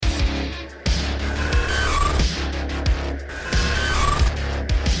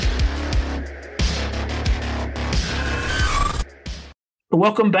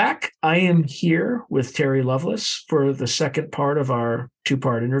Welcome back. I am here with Terry Lovelace for the second part of our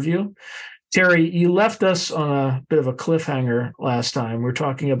two-part interview. Terry, you left us on a bit of a cliffhanger last time. We're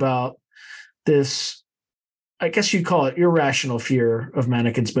talking about this, I guess you'd call it irrational fear of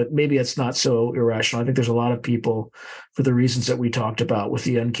mannequins, but maybe it's not so irrational. I think there's a lot of people, for the reasons that we talked about with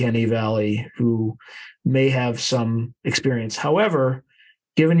the uncanny valley, who may have some experience. However,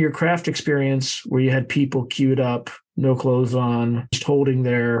 given your craft experience where you had people queued up, no clothes on, just holding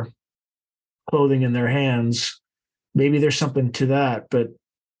their clothing in their hands, maybe there's something to that. But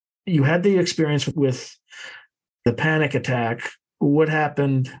you had the experience with the panic attack. What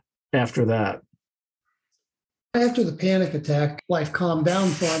happened after that? After the panic attack, life calmed down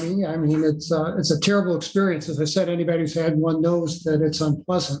for me. I mean, it's a terrible experience. As I said, anybody who's had one knows that it's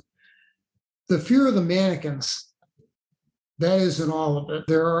unpleasant. The fear of the mannequins, that isn't all of it.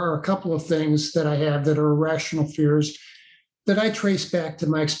 There are a couple of things that I have that are irrational fears that I trace back to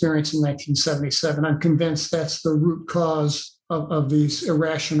my experience in 1977. I'm convinced that's the root cause of these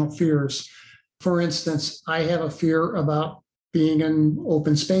irrational fears. For instance, I have a fear about being in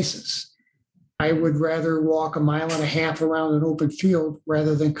open spaces. I would rather walk 1.5 miles around an open field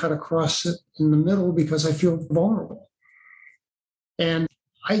rather than cut across it in the middle because I feel vulnerable. And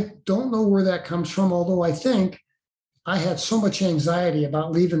I don't know where that comes from, although I think I had so much anxiety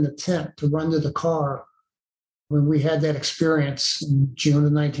about leaving the tent to run to the car when we had that experience in June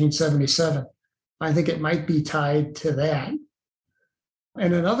of 1977. I think it might be tied to that.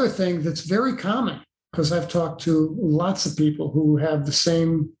 And another thing that's very common, because I've talked to lots of people who have the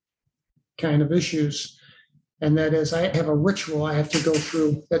same kind of issues, and that is I have a ritual I have to go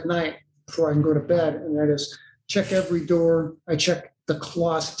through at night before I can go to bed, and that is check every door. I check the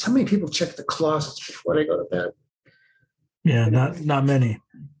closets. How many people check the closets before they go to bed? Yeah, not many.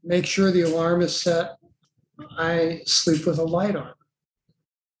 Make sure the alarm is set. I sleep with a light on.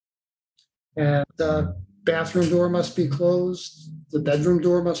 And the bathroom door must be closed. The bedroom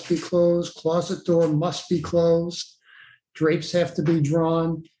door must be closed. Closet door must be closed. Drapes have to be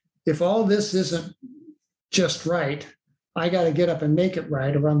drawn. If all this isn't just right, I got to get up and make it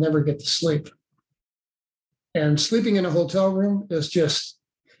right or I'll never get to sleep. And sleeping in a hotel room is just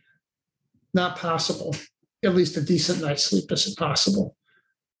not possible. At least a decent night's sleep isn't possible.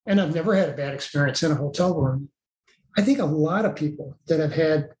 And I've never had a bad experience in a hotel room. I think a lot of people that have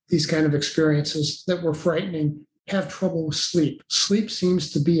had these kind of experiences that were frightening have trouble with sleep. Sleep seems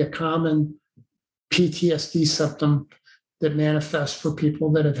to be a common PTSD symptom that manifests for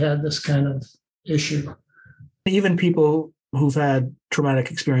people that have had this kind of issue. Even people who've had traumatic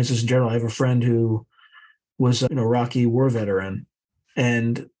experiences in general. I have a friend who was an Iraqi war veteran.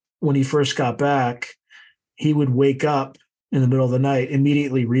 And when he first got back, he would wake up in the middle of the night,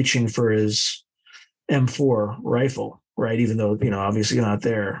 immediately reaching for his M4 rifle, right? Even though, obviously not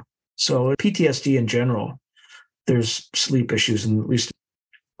there. So PTSD in general, there's sleep issues, and at least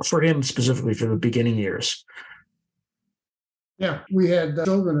for him specifically for the beginning years. Yeah, we had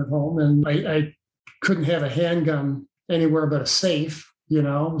children at home, and I couldn't have a handgun anywhere but a safe,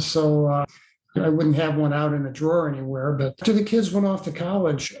 so I wouldn't have one out in a drawer anywhere. But after the kids went off to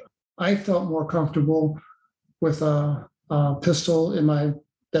college, I felt more comfortable with a pistol in my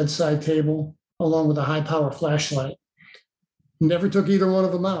bedside table, along with a high-power flashlight. Never took either one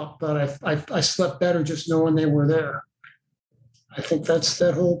of them out, but I slept better just knowing they were there. I think that's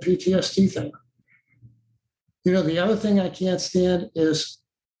that whole PTSD thing. The other thing I can't stand is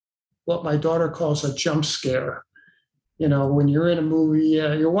what my daughter calls a jump scare. When you're in a movie,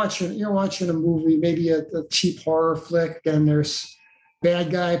 you're watching a movie, maybe a cheap horror flick, and there's bad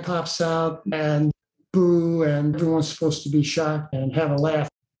guy pops out and boo, and everyone's supposed to be shocked and have a laugh.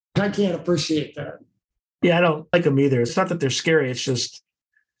 I can't appreciate that. Yeah, I don't like them either. It's not that they're scary. It's just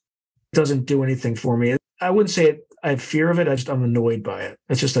it doesn't do anything for me. I wouldn't say I have fear of it. I'm annoyed by it.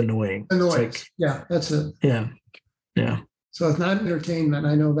 It's just annoying. Annoying. Yeah, that's it. Yeah. So it's not entertainment.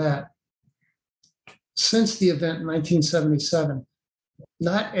 I know that. Since the event in 1977,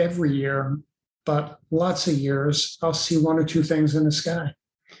 not every year, but lots of years, I'll see one or two things in the sky.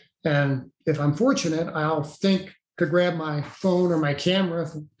 And if I'm fortunate, I'll think to grab my phone or my camera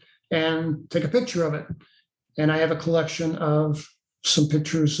and take a picture of it. And I have a collection of some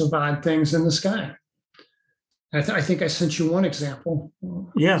pictures of odd things in the sky. I think I sent you one example.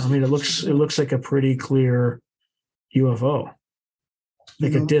 Yeah, I mean, it looks like a pretty clear UFO,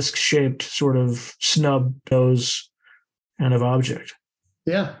 like a disc-shaped sort of snub nose kind of object.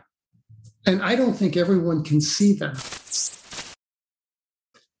 Yeah, and I don't think everyone can see them.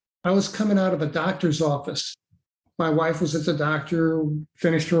 I was coming out of a doctor's office. My wife was at the doctor,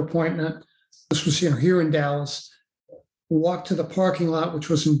 finished her appointment. This was here in Dallas. walked to the parking lot, which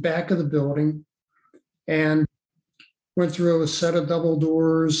was in back of the building, and went through a set of double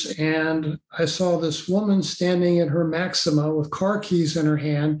doors. And I saw this woman standing at her Maxima with car keys in her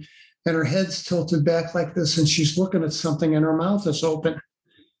hand, and her head's tilted back like this, and she's looking at something, and her mouth is open.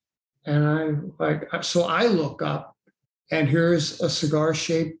 And so I look up, and here's a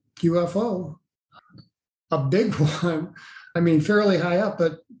cigar-shaped UFO, a big one. I mean, fairly high up,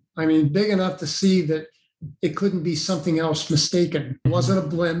 but I mean, big enough to see that it couldn't be something else mistaken. It wasn't a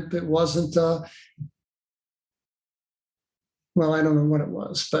blimp. It wasn't well, I don't know what it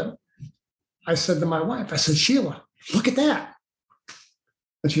was, but I said to my wife, I said, Sheila, look at that.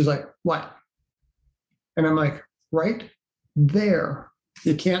 And she's like, what? And I'm like, right there.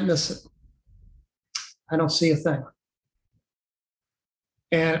 You can't miss it. I don't see a thing.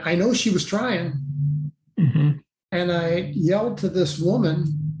 And I know she was trying. Mm-hmm. And I yelled to this woman,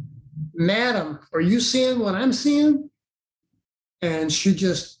 Madam, are you seeing what I'm seeing? And she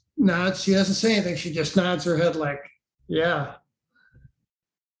just nods. She doesn't say anything. She just nods her head like, yeah.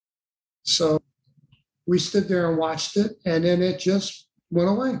 So we stood there and watched it, and then it just went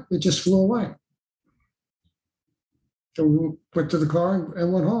away. It just flew away. So we went to the car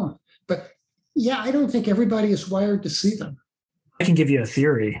and went home. But yeah, I don't think everybody is wired to see them. I can give you a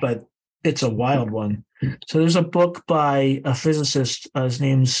theory, but it's a wild one. So there's a book by a physicist. His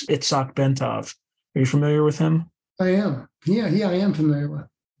name's Itzhak Bentov. Are you familiar with him? I am. Yeah, I am familiar with.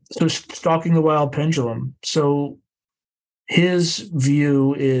 So Stalking the Wild Pendulum. So his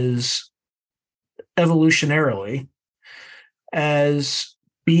view is evolutionarily, as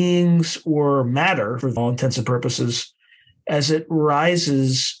beings or matter, for all intents and purposes, as it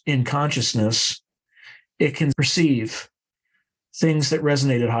rises in consciousness, it can perceive things that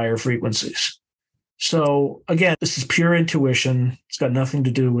resonate at higher frequencies. So again, this is pure intuition. It's got nothing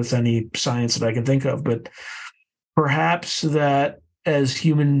to do with any science that I can think of, but perhaps that as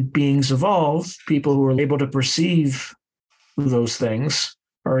human beings evolve, people who are able to perceive those things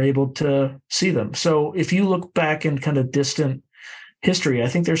are able to see them. So if you look back in kind of distant history, I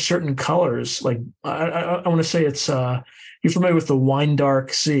think there's certain colors, like I want to say it's, you're familiar with the wine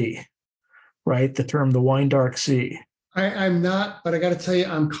dark sea, right? The term the wine dark sea. I'm not, but I got to tell you,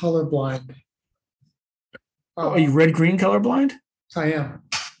 I'm colorblind. Are you red-green colorblind? I am.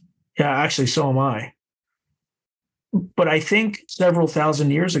 Yeah, actually, so am I. But I think several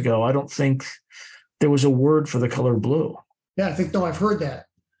thousand years ago, I don't think there was a word for the color blue. Yeah, I think, no, I've heard that.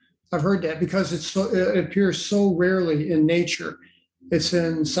 I've heard that because it appears so rarely in nature. It's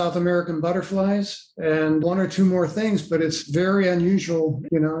in South American butterflies and one or two more things, but it's very unusual.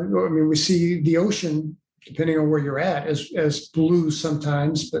 You know, I mean, we see the ocean, depending on where you're at, as blue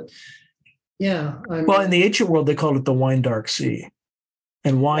sometimes, but yeah. Well, in the ancient world, they called it the wine dark sea,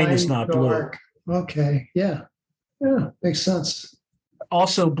 and wine is not dark. Blue. Okay, yeah, makes sense.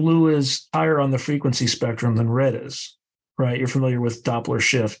 Also, blue is higher on the frequency spectrum than red is, right? You're familiar with Doppler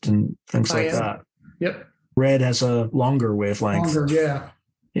shift and things like that. Yep. Red has a longer wavelength. Longer,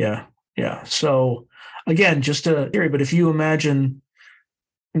 yeah. Yeah. So again, just a theory, but if you imagine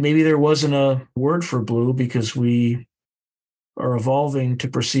maybe there wasn't a word for blue because we are evolving to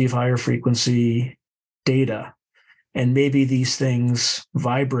perceive higher frequency data, and maybe these things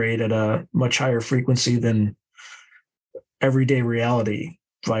vibrate at a much higher frequency than everyday reality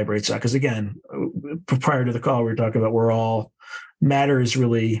vibrates at. Because again, prior to the call, we were talking about matter is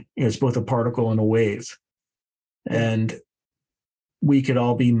really, it's both a particle and a wave. And we could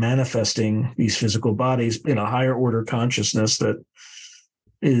all be manifesting these physical bodies in a higher order consciousness that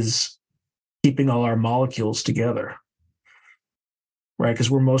is keeping all our molecules together, right? Because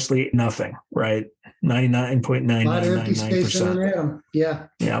we're mostly nothing, right? 99.999%. Yeah.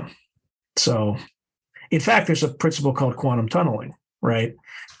 Yeah. So, in fact, there's a principle called quantum tunneling, right?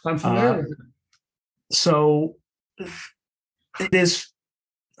 I'm familiar with it. So it is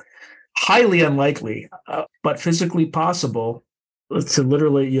highly unlikely, but physically possible to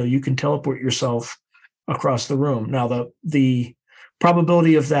literally, you can teleport yourself across the room. Now, the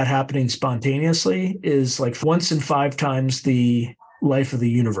probability of that happening spontaneously is like once in 5 times the life of the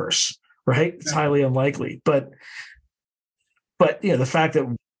universe, right? It's highly unlikely. But the fact that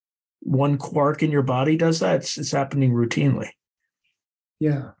one quark in your body does that, it's happening routinely.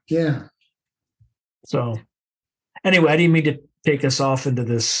 Yeah. So anyway, I didn't mean to take us off into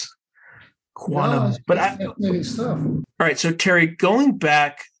this quantum, but fascinating stuff. All right. So Terry, going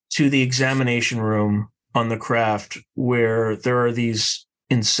back to the examination room on the craft where there are these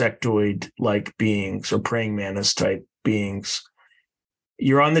insectoid-like beings or praying mantis type beings,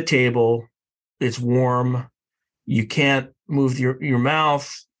 you're on the table, it's warm, you can't move your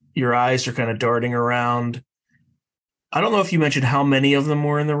mouth, your eyes are kind of darting around. I don't know if you mentioned how many of them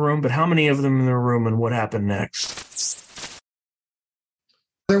were in the room, but how many of them in the room and what happened next?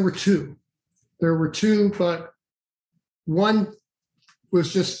 There were two. There were two, but one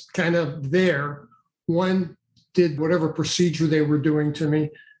was just kind of there. One did whatever procedure they were doing to me.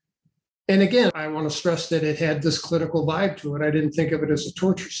 And again, I want to stress that it had this clinical vibe to it. I didn't think of it as a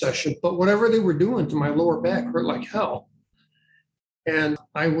torture session, but whatever they were doing to my lower back hurt like hell. And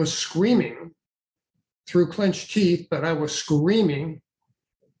I was screaming through clenched teeth, but I was screaming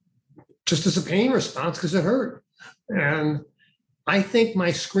just as a pain response because it hurt. And I think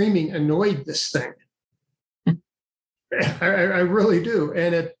my screaming annoyed this thing. I really do.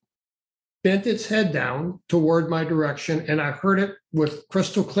 And it bent its head down toward my direction, and I heard it with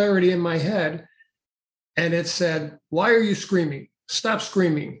crystal clarity in my head. And it said, "Why are you screaming? Stop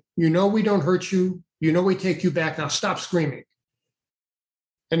screaming. You know we don't hurt you. You know we take you back. Now stop screaming."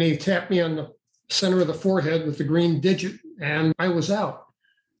 And he tapped me on the center of the forehead with the green digit, and I was out.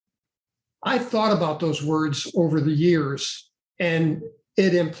 I thought about those words over the years, and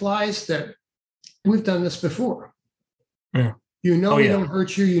it implies that we've done this before. Yeah. You know we yeah. don't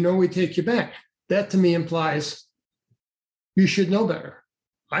hurt you. You know we take you back. That to me implies you should know better.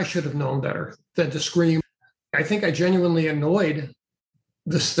 I should have known better than to scream. I think I genuinely annoyed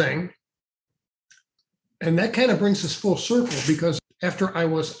this thing. And that kind of brings us full circle, because after I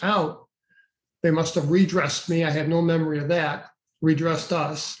was out, they must have redressed me. I have no memory of that. Redressed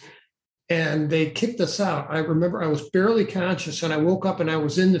us. And they kicked us out. I remember I was barely conscious, and I woke up and I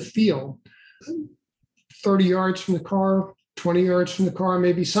was in the field, 30 yards from the car, 20 yards from the car,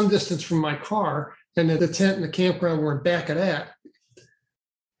 maybe some distance from my car. And the tent and the campground were back of that.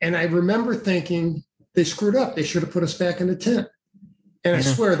 And I remember thinking, they screwed up. They should have put us back in the tent. And I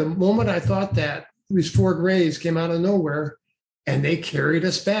swear, the moment I thought that, these four grays came out of nowhere and they carried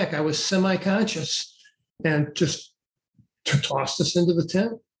us back. I was semi-conscious and just tossed us into the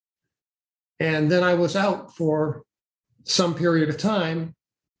tent. And then I was out for some period of time.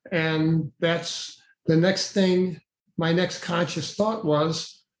 And that's the next thing. My next conscious thought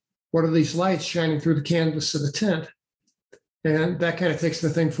was, what are these lights shining through the canvas of the tent? And that kind of takes the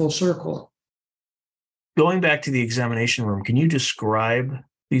thing full circle. Going back to the examination room, can you describe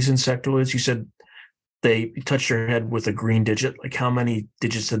these insectoids? You said they touched your head with a green digit. Like, how many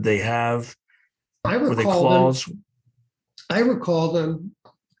digits did they have? Were they claws? I recall them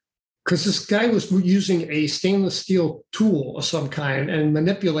because this guy was using a stainless steel tool of some kind and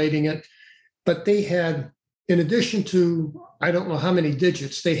manipulating it. But they had, in addition to, I don't know how many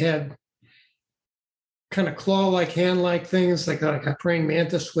digits, they had kind of claw-like, hand-like things like a praying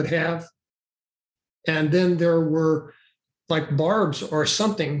mantis would have. And then there were like barbs or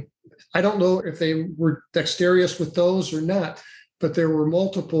something. I don't know if they were dexterous with those or not, but there were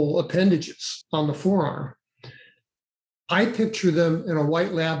multiple appendages on the forearm. I picture them in a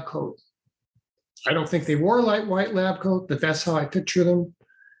white lab coat. I don't think they wore a light white lab coat, but that's how I picture them.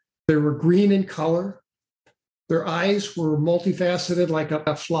 They were green in color. Their eyes were multifaceted like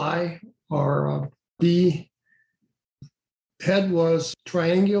a fly or a bee. Head was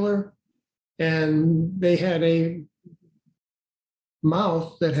triangular, and they had a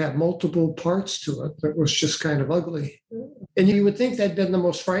mouth that had multiple parts to it that was just kind of ugly. And you would think that'd been the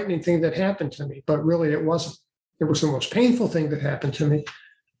most frightening thing that happened to me, but really it wasn't. It was the most painful thing that happened to me.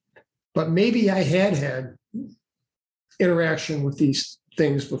 But maybe I had interaction with these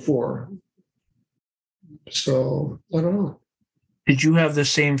things before. So I don't know. Did you have the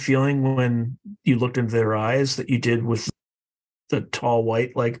same feeling when you looked into their eyes that you did with the tall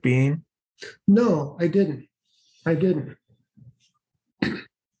white-like being? No, I didn't. I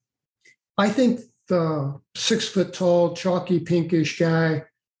think the 6 foot tall, chalky, pinkish guy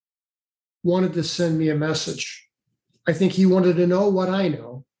wanted to send me a message. I think he wanted to know what I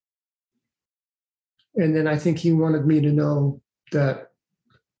know. And then I think he wanted me to know that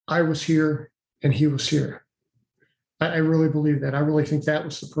I was here and he was here. I really believe that. I really think that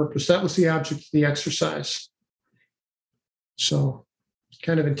was the purpose. That was the object of the exercise. So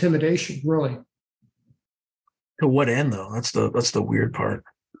kind of intimidation, really. To what end, though? That's the weird part.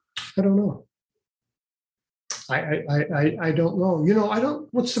 I don't know. I don't know. You know,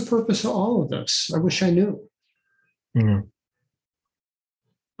 what's the purpose of all of this? I wish I knew. Mm-hmm.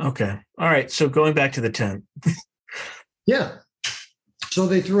 Okay. All right. So going back to the tent. Yeah. So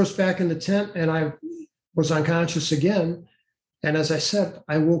they threw us back in the tent and I was unconscious again. And as I said,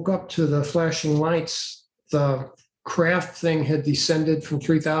 I woke up to the flashing lights. The craft thing had descended from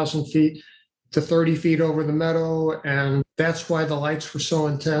 3,000 feet to 30 feet over the meadow. And that's why the lights were so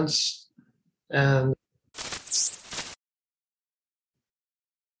intense. And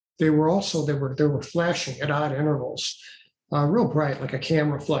they were flashing at odd intervals, real bright, like a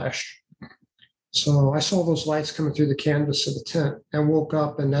camera flash. So I saw those lights coming through the canvas of the tent and woke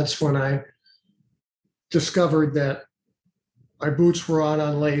up, and that's when I discovered that my boots were on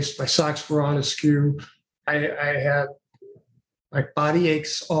unlaced, my socks were on askew. I had like body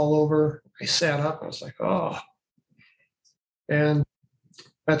aches all over. I sat up. I was like, oh. And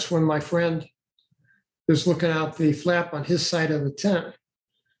that's when my friend was looking out the flap on his side of the tent.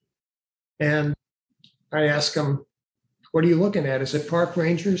 And I asked him, what are you looking at? Is it park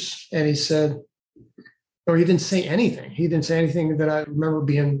rangers? And he said, or he didn't say anything. He didn't say anything that I remember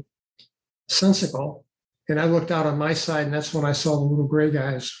being sensible. And I looked out on my side, and that's when I saw the little gray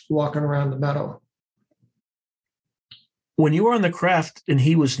guys walking around the meadow. When you were on the craft and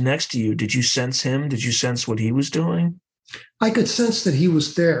he was next to you, did you sense him? Did you sense what he was doing? I could sense that he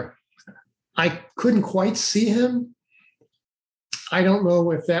was there. I couldn't quite see him. I don't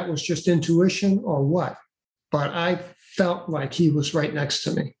know if that was just intuition or what, but I felt like he was right next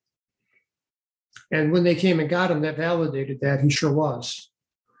to me. And when they came and got him, that validated that he sure was.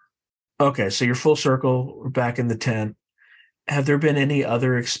 Okay, so you're full circle. We're back in the tent. Have there been any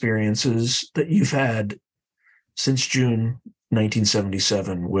other experiences that you've had since June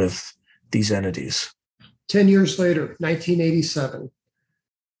 1977 with these entities? 10 years later, 1987,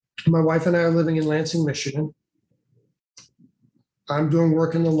 my wife and I are living in Lansing, Michigan. I'm doing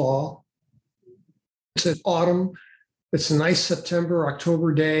work in the law. It's autumn. It's a nice September,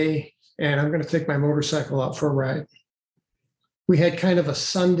 October day, and I'm going to take my motorcycle out for a ride. We had kind of a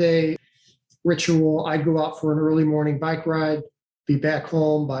Sunday ritual. I'd go out for an early morning bike ride, be back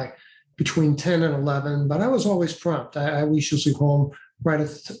home by between 10 and 11, but I was always prompt. I was usually home right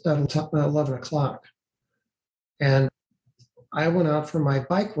at 11 o'clock. And I went out for my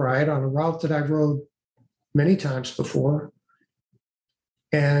bike ride on a route that I rode many times before.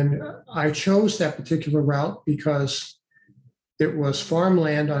 And I chose that particular route because it was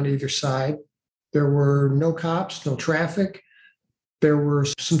farmland on either side. There were no cops, no traffic. There were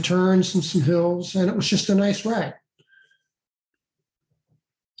some turns and some hills, and it was just a nice ride.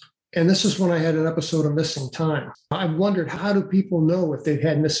 And this is when I had an episode of missing time. I wondered, how do people know if they've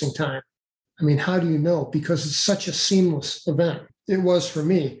had missing time? I mean, how do you know? Because it's such a seamless event. It was for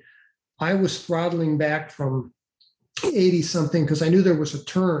me. I was throttling back from 80 something because I knew there was a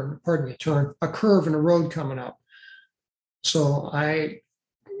curve in the road coming up. So I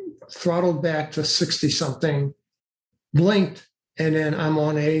throttled back to 60 something, blinked, and then I'm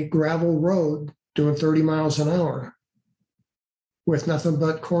on a gravel road doing 30 miles an hour with nothing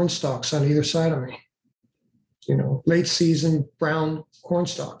but corn stalks on either side of me. You know, late season brown corn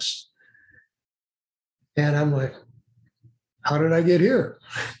stalks. And I'm like, how did I get here?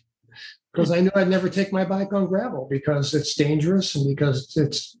 Because I knew I'd never take my bike on gravel because it's dangerous and because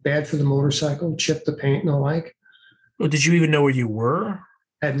it's bad for the motorcycle, chip the paint and the like. Well, did you even know where you were?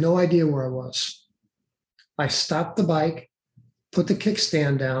 I had no idea where I was. I stopped the bike, put the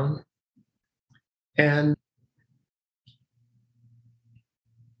kickstand down, and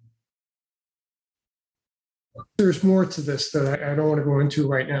there's more to this that I don't want to go into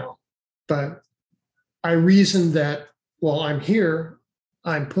right now. But I reasoned that, well, I'm here,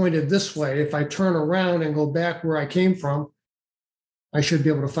 I'm pointed this way. If I turn around and go back where I came from, I should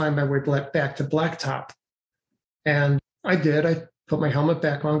be able to find my way back to Blacktop. And I did. I put my helmet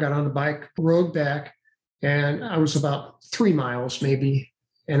back on, got on the bike, rode back, and I was about 3 miles maybe,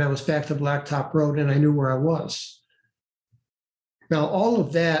 and I was back to Blacktop Road, and I knew where I was. Now, all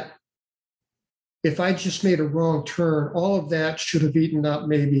of that, if I just made a wrong turn, all of that should have eaten up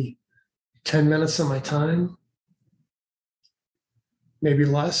maybe 10 minutes of my time, maybe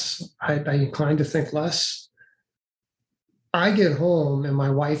less. I inclined to think less. I get home and my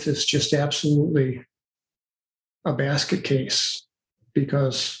wife is just absolutely a basket case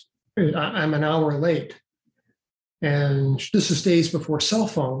because I'm an hour late. And this is days before cell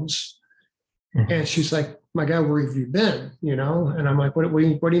phones. Mm-hmm. And she's like, my God, where have you been? You know? And I'm like, what do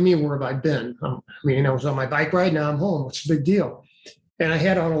you mean, where have I been? I mean, I was on my bike ride, now I'm home. What's the big deal? And I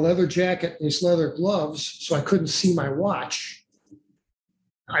had on a leather jacket and these leather gloves, so I couldn't see my watch.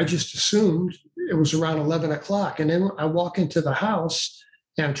 I just assumed it was around 11 o'clock. And then I walk into the house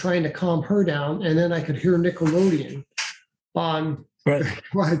and I'm trying to calm her down. And then I could hear Nickelodeon on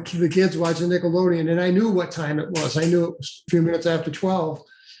the kids watching Nickelodeon. And I knew what time it was. I knew it was a few minutes after 12.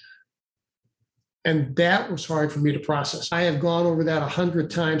 And that was hard for me to process. I have gone over that 100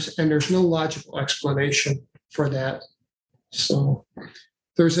 times and there's no logical explanation for that. So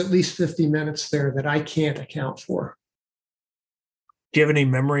there's at least 50 minutes there that I can't account for. Do you have any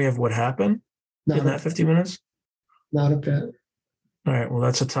memory of what happened in that 50 minutes? Not a bit. All right. Well,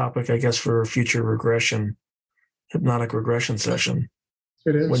 that's a topic, I guess, for a future hypnotic regression session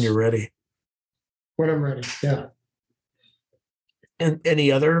It when you're is. ready. When I'm ready. Yeah. And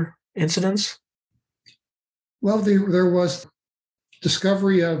any other incidents? Well, there was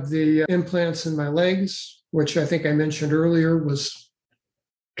discovery of the implants in my legs, which I think I mentioned earlier was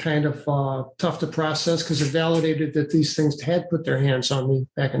kind of tough to process because it validated that these things had put their hands on me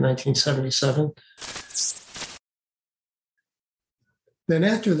back in 1977. Then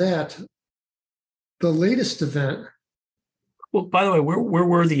after that, the latest event. Well, by the way, where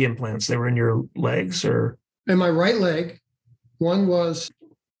were the implants? They were in your legs, or? In my right leg, one was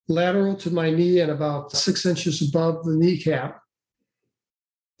lateral to my knee and about 6 inches above the kneecap.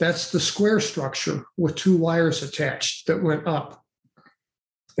 That's the square structure with two wires attached that went up.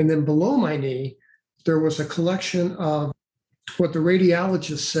 And then below my knee, there was a collection of what the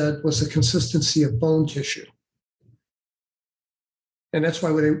radiologist said was the consistency of bone tissue. And that's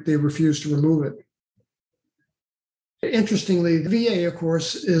why they refused to remove it. Interestingly, the VA, of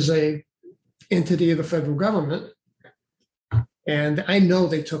course, is an entity of the federal government. And I know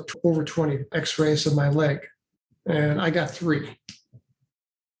they took over 20 x-rays of my leg, and I got 3.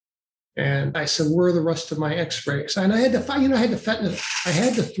 And I said, where are the rest of my x-rays? And I had to threaten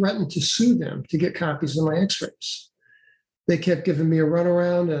to sue them to get copies of my x-rays. They kept giving me a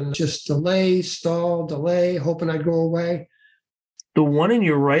runaround and just delay, hoping I'd go away. The one in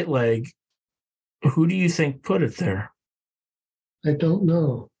your right leg, who do you think put it there? I don't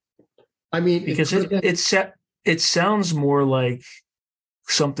know. I mean, because it sounds more like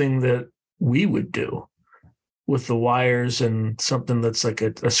something that we would do with the wires and something that's like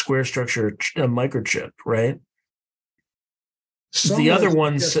a square structure, a microchip, right? The other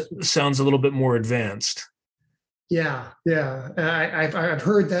one sounds a little bit more advanced. Yeah. I've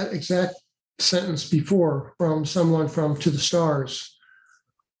heard that exact sentence before from someone from To the Stars,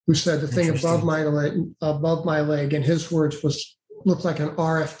 who said the thing above my leg, in his words, looked like an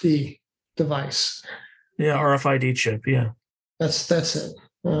RFD device. Yeah, RFID chip. Yeah, that's it.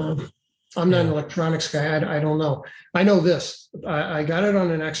 I'm not an electronics guy. I don't know. I know this. I got it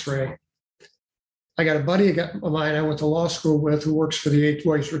on an X-ray. I got a buddy of mine I went to law school with who works for the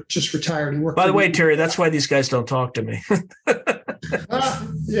well, he's just retired. He worked. By the way, Terry, that's why these guys don't talk to me.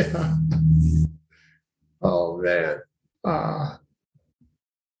 Yeah. Oh man.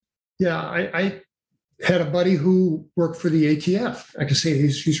 Yeah, I had a buddy who worked for the ATF. I can say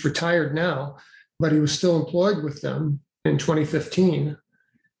he's retired now, but he was still employed with them in 2015.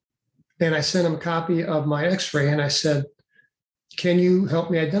 And I sent him a copy of my X-ray and I said, can you help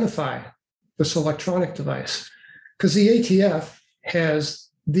me identify this electronic device? Because the ATF has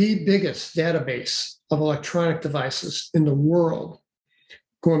the biggest database of electronic devices in the world,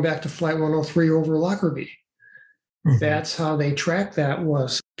 going back to Flight 103 over Lockerbie. Mm-hmm. That's how they tracked that,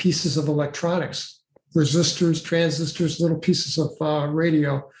 was pieces of electronics, resistors, transistors, little pieces of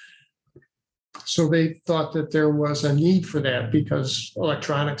radio. So they thought that there was a need for that because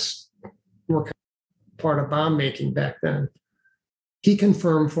electronics were part of bomb making back then. He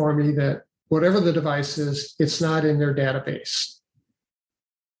confirmed for me that whatever the device is, it's not in their database.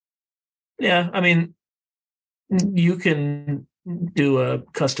 Yeah, I mean, you can do a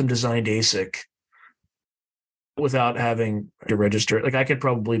custom designed ASIC without having to register it. Like I could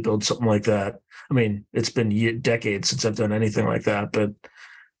probably build something like that. I mean, it's been decades since I've done anything like that, but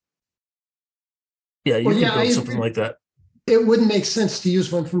yeah, you can build something like that. It wouldn't make sense to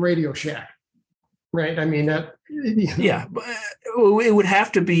use one from Radio Shack, right? I mean, that. Yeah, it would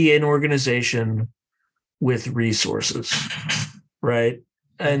have to be an organization with resources, right?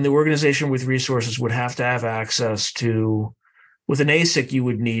 And the organization with resources would have to have access to. With an ASIC, you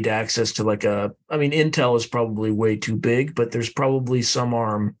would need access to Intel is probably way too big, but there's probably some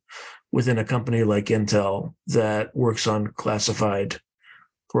arm within a company like Intel that works on classified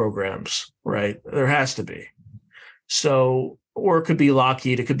programs, right? There has to be. So, or it could be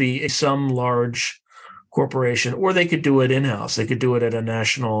Lockheed, it could be some large corporation, or they could do it in-house. They could do it at a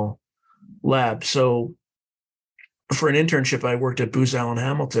national lab. So for an internship, I worked at Booz Allen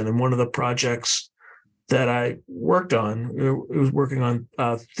Hamilton, and one of the projects that I worked on, it was working on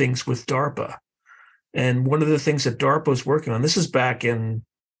things with DARPA. And one of the things that DARPA was working on, this is back in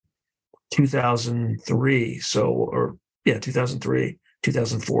 2003. 2003,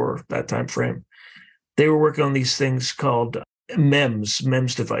 2004, that time frame. They were working on these things called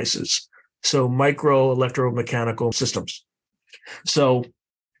MEMS devices. So micro electromechanical systems. So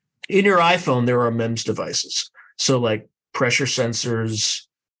in your iPhone, there are MEMS devices. So like pressure sensors,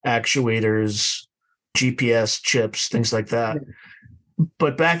 actuators, GPS chips, things like that.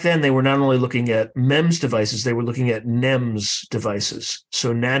 But back then, they were not only looking at MEMS devices, they were looking at NEMS devices,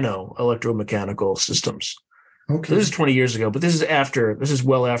 so nano electromechanical systems. Okay. This is 20 years ago, but this is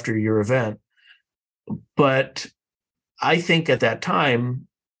well after your event. But I think at that time,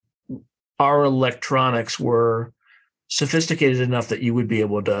 our electronics were sophisticated enough that you would be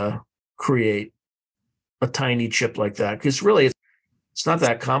able to create a tiny chip like that. Because really, it's not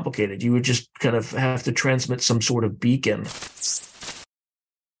that complicated. You would just kind of have to transmit some sort of beacon.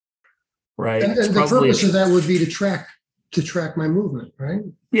 Right. And the purpose of that would be to track my movement, right?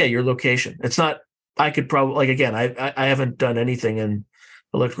 Yeah, your location. It's not, I could probably, like, again, I haven't done anything in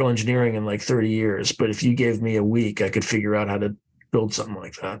electrical engineering in like 30 years, but if you gave me a week, I could figure out how to build something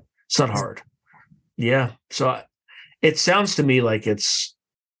like that. It's not hard. Yeah. So it sounds to me like it's,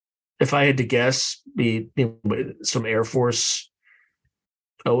 if I had to guess, be some Air Force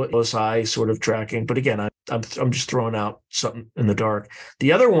OSI sort of tracking. But again, I'm just throwing out something in the dark.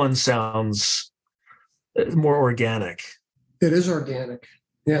 The other one sounds more organic. It is organic.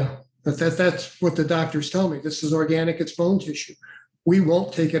 Yeah. But that's what the doctors tell me. This is organic. It's bone tissue. We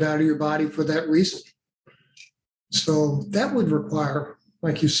won't take it out of your body for that reason. So that would require,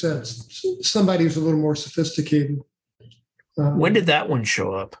 like you said, somebody who's a little more sophisticated. When did that one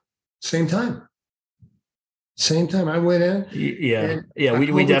show up? Same time. I went in. Yeah.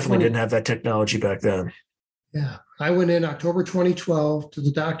 We definitely didn't have that technology back then. Yeah. I went in October 2012 to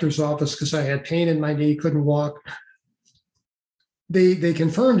the doctor's office because I had pain in my knee, couldn't walk. They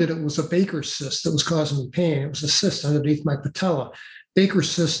confirmed it was a Baker's cyst that was causing me pain. It was a cyst underneath my patella.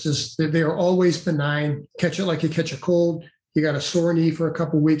 Baker's cyst they are always benign. Catch it like you catch a cold. You got a sore knee for a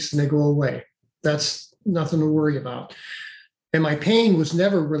couple of weeks and they go away. That's nothing to worry about. And my pain was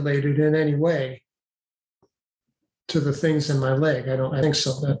never related in any way to the things in my leg. I think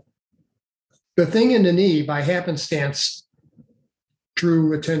so. The thing in the knee, by happenstance,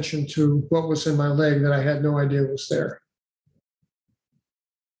 drew attention to what was in my leg that I had no idea was there.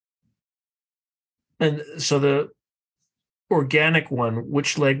 And so the organic one,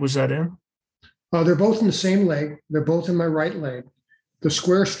 which leg was that in? They're both in the same leg. They're both in my right leg. The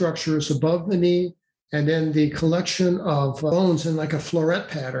square structure is above the knee, and then the collection of bones in like a floret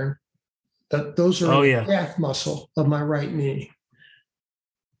pattern. Those are the calf muscle of my right knee.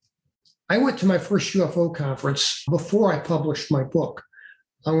 I went to my first UFO conference before I published my book.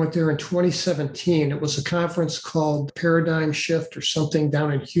 I went there in 2017. It was a conference called Paradigm Shift or something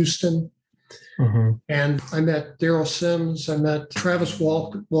down in Houston. Mm-hmm. And I met Daryl Sims. I met Travis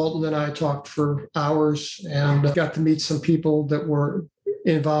Walton, and I talked for hours and got to meet some people that were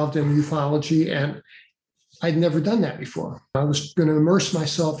involved in ufology. And I'd never done that before. I was going to immerse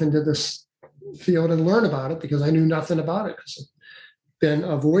myself into this field and learn about it because I knew nothing about it. I've been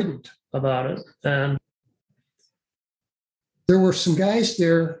avoidant about it. And there were some guys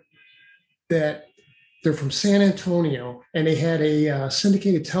there that they're from San Antonio, and they had a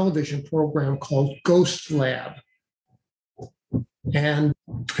syndicated television program called Ghost Lab. And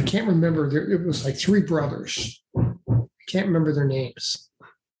I can't remember, it was like three brothers. I can't remember their names.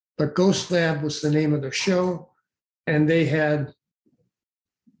 But Ghost Lab was the name of their show. And they had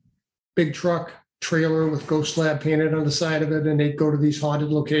big truck trailer with Ghost Lab painted on the side of it. And they'd go to these haunted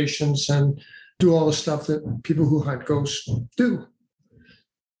locations and do all the stuff that people who hunt ghosts do.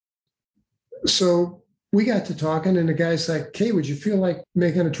 So we got to talking, and the guy's like, "Hey, would you feel like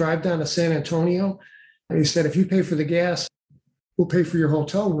making a drive down to San Antonio?" And he said, "If you pay for the gas, we'll pay for your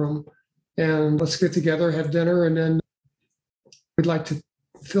hotel room, and let's get together, have dinner, and then we'd like to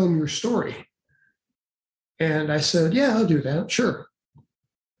film your story." And I said, "Yeah, I'll do that. Sure."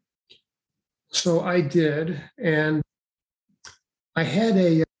 So I did, and I had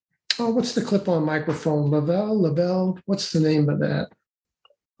what's the clip-on microphone? Lavelle? What's the name of that?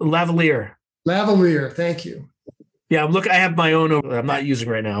 Lavalier, thank you. Yeah, I have my own over there. I'm not using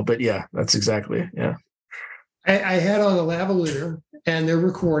right now, but yeah, that's exactly, yeah. I had on a lavalier, and they're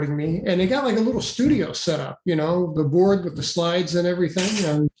recording me, and they got like a little studio set up, the board with the slides and everything.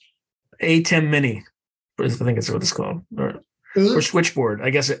 And A10 Mini, I think it's what it's called. Or switchboard.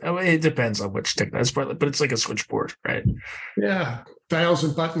 I guess it depends on which technology, but it's like a switchboard, right? Yeah, dials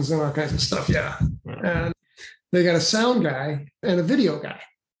and buttons and all kinds of stuff, yeah. And they got a sound guy and a video guy.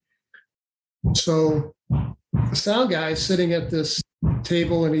 So the sound guy is sitting at this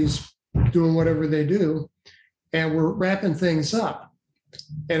table and he's doing whatever they do. And we're wrapping things up.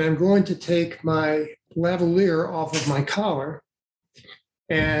 And I'm going to take my lavalier off of my collar.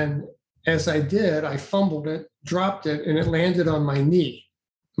 And as I did, I fumbled it, dropped it, and it landed on my knee,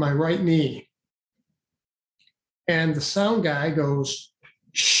 my right knee. And the sound guy goes,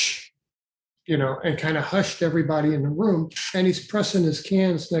 "Shh," and kind of hushed everybody in the room. And he's pressing his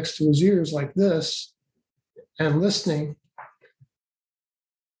cans next to his ears like this and listening.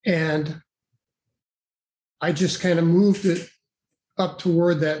 And I just kind of moved it up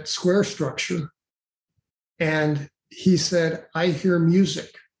toward that square structure. And he said, "I hear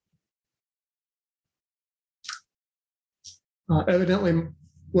music." Evidently,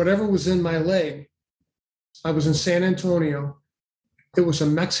 whatever was in my leg, I was in San Antonio. It was a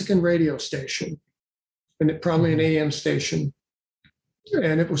Mexican radio station, and probably an AM station.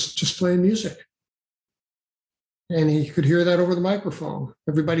 And it was just playing music. And he could hear that over the microphone.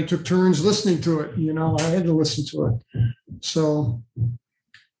 Everybody took turns listening to it. I had to listen to it. So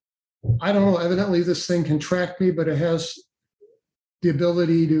I don't know. Evidently, this thing can track me, but it has the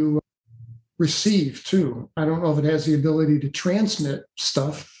ability to receive too. I don't know if it has the ability to transmit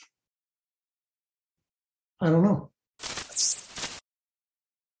stuff. I don't know.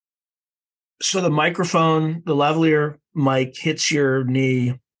 So the microphone, the lavalier mic hits your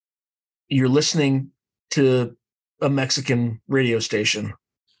knee. You're listening to a Mexican radio station.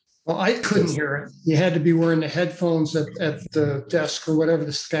 Well, I couldn't hear it. You had to be wearing the headphones at the desk or whatever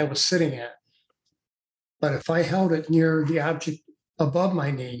this guy was sitting at. But if I held it near the object above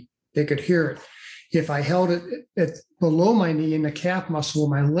my knee, they could hear it. If I held it below my knee in the calf muscle of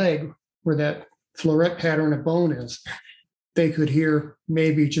my leg, where that floret pattern of bone is, they could hear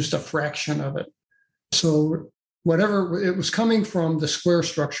maybe just a fraction of it. So whatever, it was coming from the square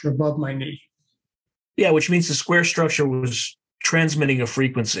structure above my knee. Yeah, which means the square structure was transmitting a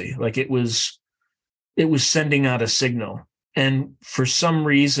frequency, like it was sending out a signal. And for some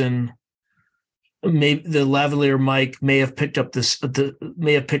reason, maybe the lavalier mic may have picked up the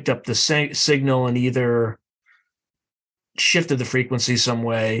signal and either shifted the frequency some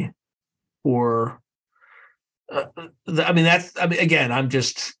way, or again,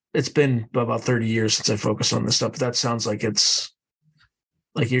 it's been about 30 years since I focused on this stuff, but that sounds like it's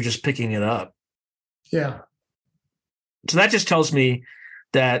like you're just picking it up. Yeah. So that just tells me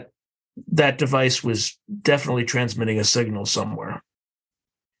that that device was definitely transmitting a signal somewhere.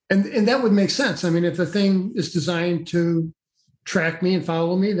 And that would make sense. I mean, if the thing is designed to track me and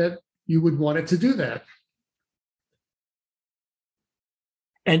follow me, that you would want it to do that.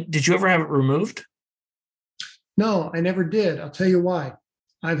 And did you ever have it removed? No, I never did. I'll tell you why.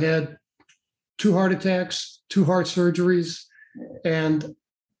 I've had 2 heart attacks, 2 heart surgeries, and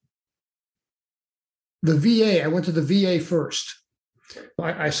the VA, I went to the VA first.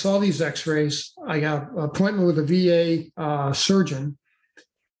 I saw these x-rays. I got an appointment with a VA surgeon,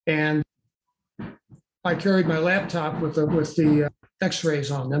 and I carried my laptop with the x-rays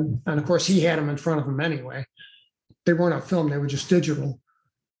on them. And of course, he had them in front of him anyway. They weren't on film, they were just digital.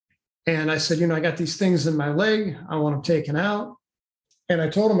 And I said, I got these things in my leg. I want them taken out. And I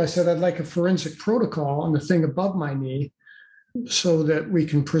told him, I said, I'd like a forensic protocol on the thing above my knee so that we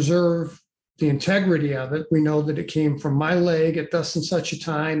can preserve the integrity of it. We know that it came from my leg at thus and such a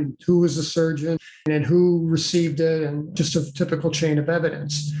time, who was the surgeon, and who received it, and just a typical chain of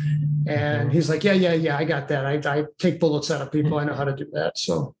evidence. And he's like, yeah, I got that. I take bullets out of people. I know how to do that.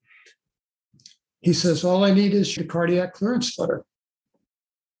 So he says, all I need is your cardiac clearance letter.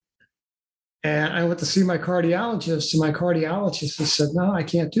 And I went to see my cardiologist, and my cardiologist said, no, I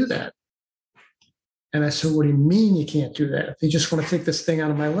can't do that. And I said, what do you mean you can't do that? They just want to take this thing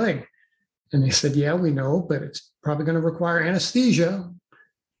out of my leg. And they said, yeah, we know, but it's probably going to require anesthesia,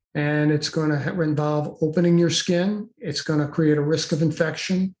 and it's going to involve opening your skin. It's going to create a risk of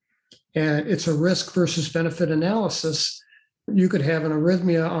infection, and it's a risk versus benefit analysis. You could have an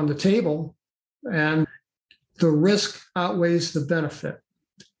arrhythmia on the table, and the risk outweighs the benefit.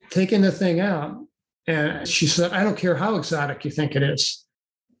 Taking the thing out, and she said, I don't care how exotic you think it is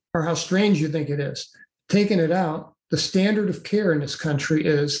or how strange you think it is. Taking it out, the standard of care in this country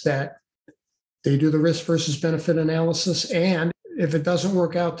is that they do the risk versus benefit analysis. And if it doesn't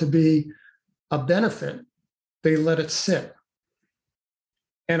work out to be a benefit, they let it sit.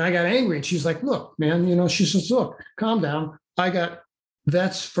 And I got angry. And she's like, look, man, she says, look, calm down. I got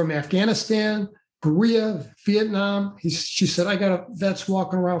vets from Afghanistan, Korea, Vietnam. She said, I got vets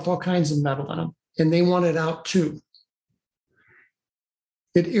walking around with all kinds of metal in them, and they want it out too.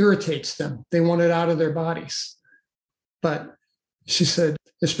 It irritates them. They want it out of their bodies. But she said,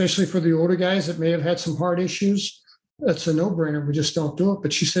 especially for the older guys that may have had some heart issues, that's a no-brainer. We just don't do it.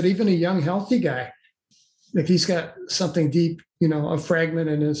 But she said, even a young, healthy guy, if he's got something deep, a fragment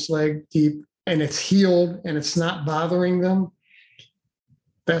in his leg deep, and it's healed and it's not bothering them,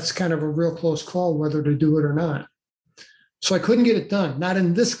 that's kind of a real close call whether to do it or not. So I couldn't get it done, not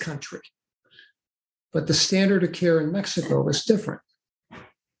in this country. But the standard of care in Mexico is different.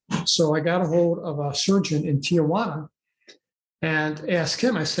 So I got a hold of a surgeon in Tijuana and asked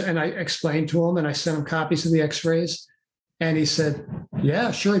him. I said, and I explained to him, and I sent him copies of the X-rays. And he said,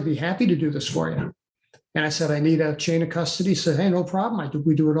 "Yeah, sure, I'd be happy to do this for you." And I said, "I need a chain of custody." He said, "Hey, no problem.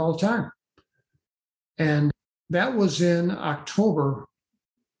 We do it all the time." And that was in October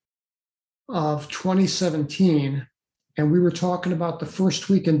of 2017. And we were talking about the first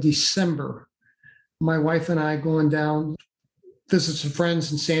week in December, my wife and I going down, visit some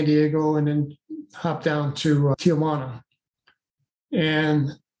friends in San Diego, and then hop down to Tijuana.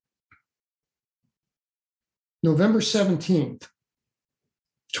 And November 17th,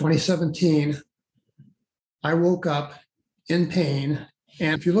 2017, I woke up in pain.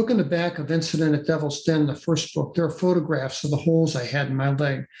 And if you look in the back of Incident at Devil's Den, the first book, there are photographs of the holes I had in my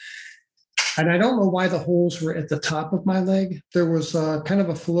leg. And I don't know why the holes were at the top of my leg. There was kind of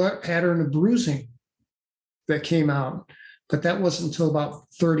a flat pattern of bruising that came out, but that wasn't until about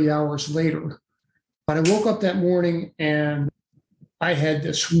 30 hours later. But I woke up that morning and I had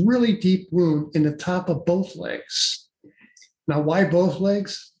this really deep wound in the top of both legs. Now, why both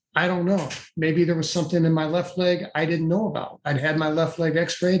legs? I don't know. Maybe there was something in my left leg I didn't know about. I'd had my left leg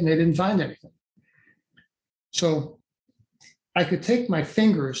x-rayed and they didn't find anything. So I could take my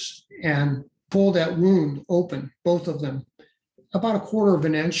fingers and pull that wound open, both of them, about 1/4 of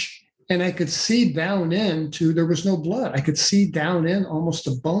an inch, and I could see down into, there was no blood. I could see down in almost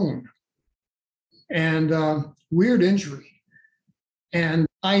a bone. And weird injury. And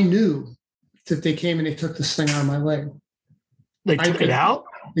I knew that they came and they took this thing out of my leg. They took it out?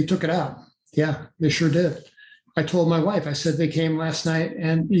 They took it out. Yeah, they sure did. I told my wife, I said, they came last night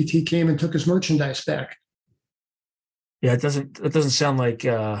and ET came and took his merchandise back. Yeah, it doesn't sound like,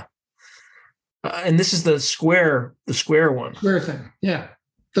 and this is the square one. Square thing. Yeah.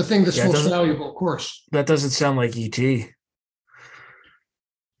 The thing that's most valuable, of course. That doesn't sound like ET.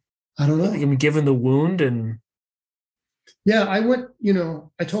 I don't know. I mean, given the wound and. Yeah, I went,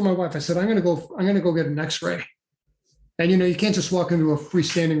 I told my wife, I said, I'm going to go get an x-ray. And, you can't just walk into a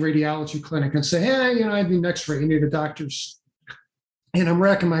freestanding radiology clinic and say, hey, I need an x-ray. You need a doctor's. And I'm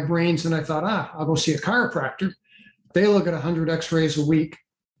racking my brains. And I thought, I'll go see a chiropractor. They look at 100 x-rays a week.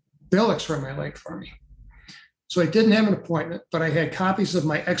 They'll x-ray my leg for me. So I didn't have an appointment, but I had copies of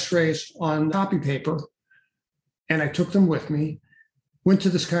my x-rays on copy paper. And I took them with me, went to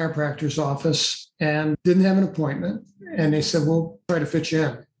this chiropractor's office and didn't have an appointment. And they said, we'll try to fit you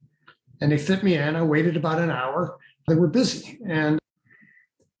in. And they fit me in. I waited about an hour. They were busy. And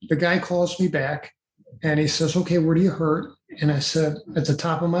the guy calls me back and he says, okay, where do you hurt? And I said, at the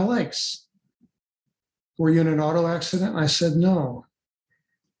top of my legs. Were you in an auto accident? And I said, no.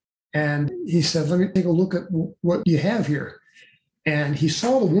 And he said, let me take a look at what you have here. And he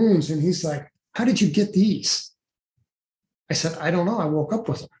saw the wounds and he's like, how did you get these? I said, I don't know. I woke up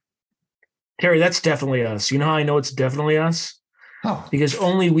with them. Terry, that's definitely us. You know how I know it's definitely us? Oh. Because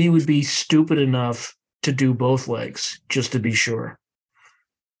only we would be stupid enough to do both legs, just to be sure.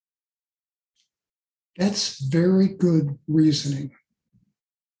 That's very good reasoning.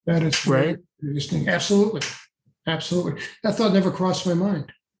 That is right. Reasoning. Absolutely. Absolutely. That thought never crossed my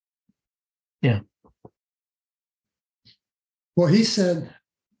mind. Yeah. Well, he said,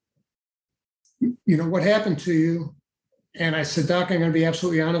 what happened to you? And I said, Doc, I'm going to be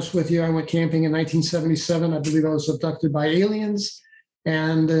absolutely honest with you. I went camping in 1977. I believe I was abducted by aliens.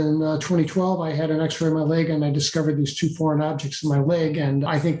 And in 2012, I had an x-ray of my leg and I discovered these 2 foreign objects in my leg. And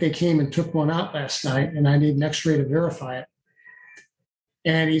I think they came and took one out last night and I need an x-ray to verify it.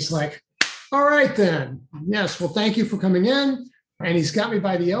 And he's like, all right, then. Yes, well, thank you for coming in. And he's got me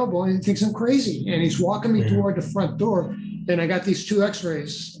by the elbow and he thinks I'm crazy. And he's walking me toward the front door. And I got these 2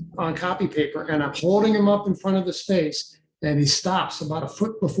 x-rays on copy paper and I'm holding him up in front of his face. And he stops about a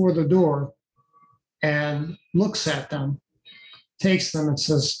foot before the door and looks at them, takes them and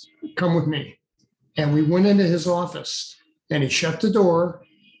says, come with me. And we went into his office and he shut the door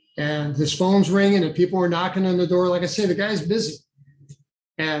and his phone's ringing and people were knocking on the door. Like I say, the guy's busy.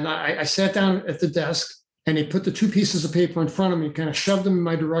 And I sat down at the desk and he put the 2 pieces of paper in front of me, kind of shoved them in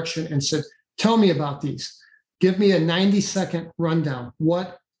my direction and said, tell me about these. Give me a 90-second rundown.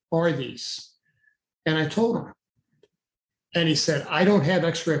 What are these? And I told him. And he said, I don't have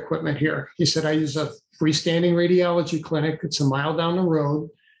x-ray equipment here. He said, I use a freestanding radiology clinic. It's a mile down the road.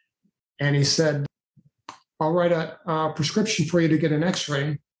 And he said, I'll write a prescription for you to get an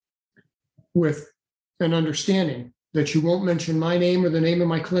x-ray with an understanding that you won't mention my name or the name of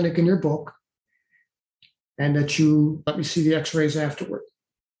my clinic in your book and that you let me see the x-rays afterward.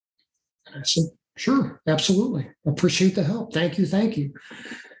 And I said, sure, absolutely. Appreciate the help. Thank you. Thank you.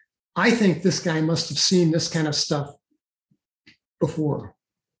 I think this guy must have seen this kind of stuff before.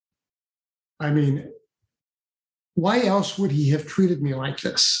 I mean, why else would he have treated me like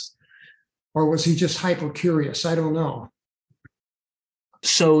this? Or was he just hyper-curious? I don't know.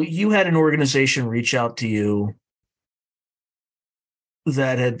 So you had an organization reach out to you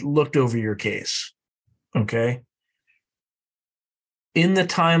that had looked over your case, okay? In the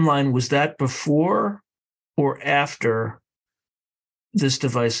timeline, was that before or after this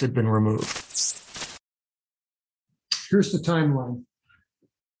device had been removed? Here's the timeline.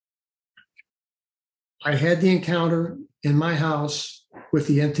 I had the encounter in my house with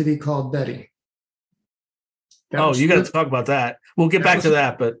the entity called Betty. You got to talk about that. We'll get back to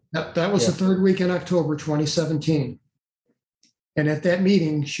that, but that was the third week in October 2017. And at that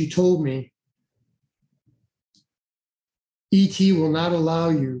meeting, she told me, ET will not allow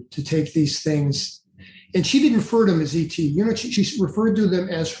you to take these things. And she didn't refer to them as ET. She referred to them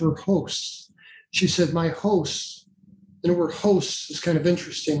as her hosts. She said, my hosts. And the word hosts is kind of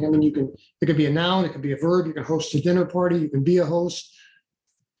interesting. I mean, it could be a noun, it could be a verb. You can host a dinner party, you can be a host.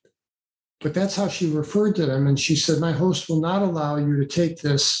 But that's how she referred to them. And she said, my host will not allow you to take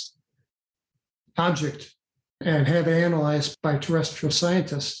this object and have it analyzed by terrestrial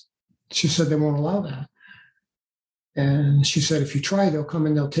scientists. She said they won't allow that. And she said, if you try, they'll come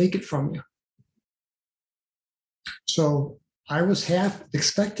and they'll take it from you. So I was half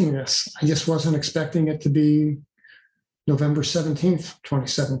expecting this. I just wasn't expecting it to be November 17th,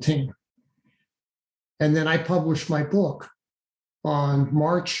 2017. And then I published my book on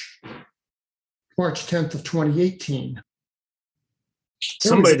March 10th of 2018.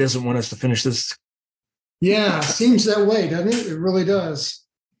 Somebody doesn't want us to finish this. Yeah, seems that way, doesn't it? It really does.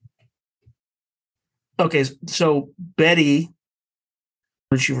 Okay, so Betty,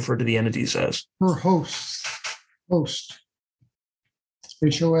 what did she refer to the entities as? Her host. HOSTS.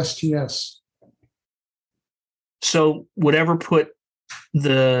 So whatever put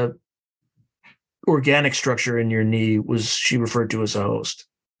the organic structure in your knee was she referred to as a host?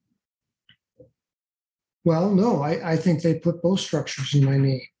 Well, no, I think they put both structures in my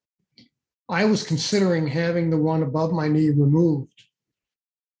knee. I was considering having the one above my knee removed.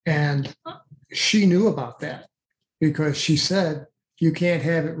 And she knew about that because she said, you can't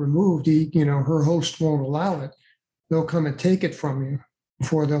have it removed. Her host won't allow it. They'll come and take it from you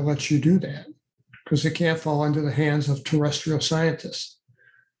before they'll let you do that because it can't fall into the hands of terrestrial scientists.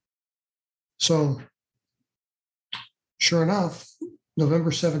 So sure enough,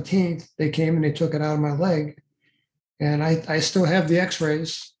 November 17th, they came and they took it out of my leg. And I still have the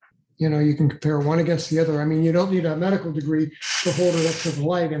x-rays. You can compare one against the other. I mean, you don't need a medical degree to hold it up to the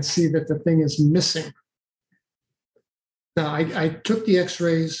light and see that the thing is missing. Now, I took the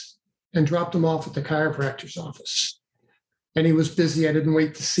x-rays and dropped them off at the chiropractor's office. And he was busy. I didn't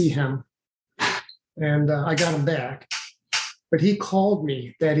wait to see him. And I got him back. But he called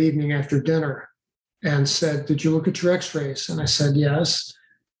me that evening after dinner and said, did you look at your x-rays? And I said, yes.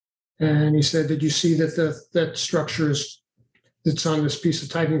 And he said, did you see that that structure that's on this piece of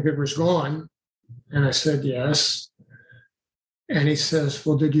typing paper is gone? And I said, yes. And he says,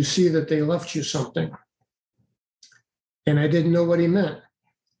 well, did you see that they left you something? And I didn't know what he meant.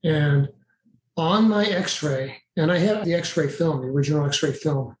 And on my x-ray, and I had the x-ray film, the original x-ray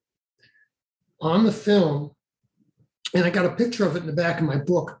film, on the film, and I got a picture of it in the back of my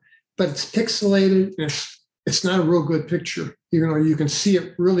book, but it's pixelated. And it's not a real good picture. You can see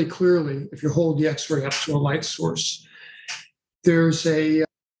it really clearly if you hold the x-ray up to a light source. There's a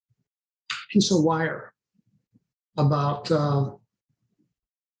piece of wire about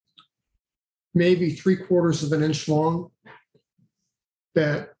maybe 3/4 of an inch long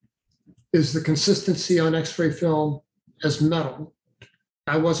that is the consistency on x-ray film as metal.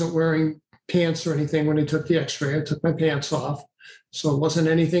 I wasn't wearing pants or anything when he took the x-ray. I took my pants off, so it wasn't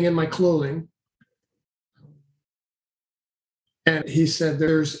anything in my clothing. And he said,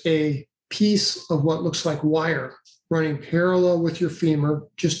 there's a piece of what looks like wire running parallel with your femur,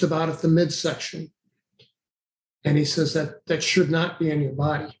 just about at the midsection. And he says that should not be in your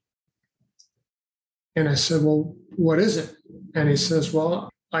body. And I said, well, what is it? And he says, well,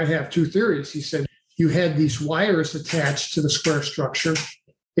 I have two theories. He said, you had these wires attached to the square structure.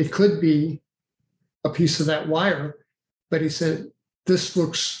 It could be a piece of that wire, but he said, this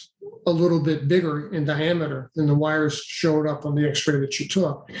looks a little bit bigger in diameter than the wires showed up on the x-ray that you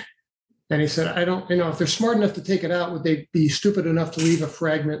took. And he said, I don't, if they're smart enough to take it out, would they be stupid enough to leave a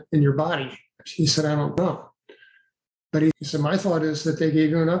fragment in your body? He said, I don't know. But he said, my thought is that they gave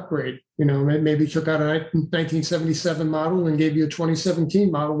you an upgrade. Maybe took out a 1977 model and gave you a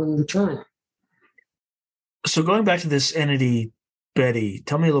 2017 model in return. So going back to this entity, Betty,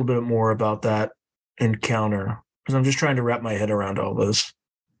 tell me a little bit more about that encounter, because I'm just trying to wrap my head around all this.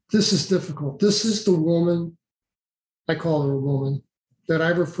 this is difficult. This is the woman, I call her a woman, that I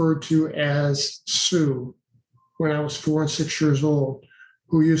referred to as Sue when I was 4 and 6 years old,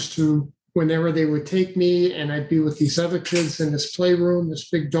 who used to, whenever they would take me and I'd be with these other kids in this playroom, this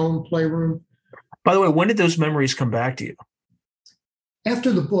big dome playroom. By the way, when did those memories come back to you?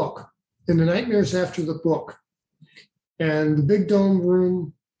 After the book, in the nightmares after the book, and the big dome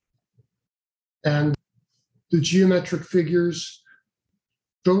room and the geometric figures,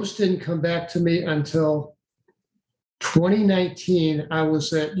 those didn't come back to me until 2019. I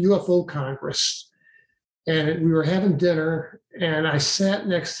was at UFO Congress and we were having dinner, and I sat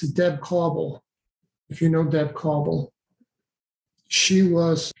next to Deb Cauble. If you know Deb Cauble, she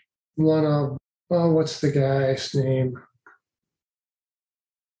was one of, what's the guy's name?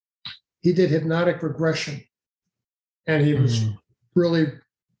 He did hypnotic regression, and he was really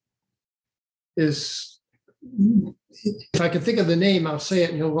is. If I can think of the name, I'll say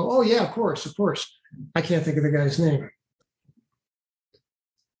it, and he'll go, "Oh yeah, of course, of course." I can't think of the guy's name.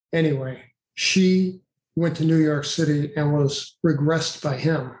 Anyway, she went to New York City and was regressed by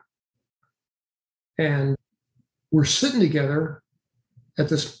him, and we're sitting together at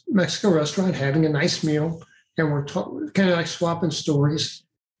this Mexican restaurant having a nice meal, and we're kind of like swapping stories.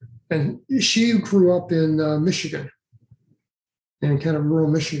 And she grew up in Michigan, in kind of rural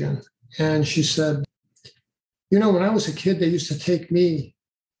Michigan. And she said, you know, when I was a kid, they used to take me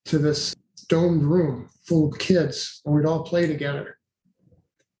to this domed room full of kids, and we'd all play together.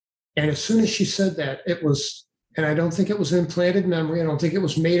 And as soon as she said that, it was, and I don't think it was implanted memory. I don't think it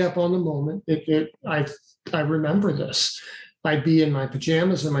was made up on the moment. I remember this. I'd be in my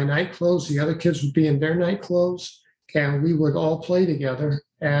pajamas and my night clothes. The other kids would be in their night clothes, and we would all play together.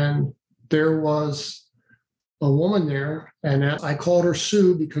 And there was a woman there, and I called her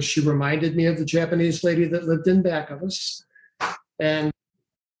Sue because she reminded me of the Japanese lady that lived in back of us. And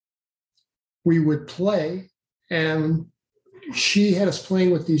we would play, and she had us playing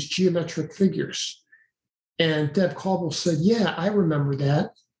with these geometric figures. And Deb Cauble said, yeah, I remember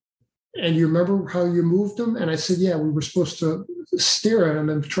that. And you remember how you moved them? And I said, yeah, we were supposed to stare at them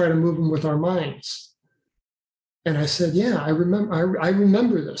and try to move them with our minds. And I said, yeah, I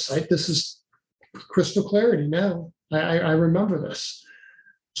remember this. This is crystal clarity now. I remember this.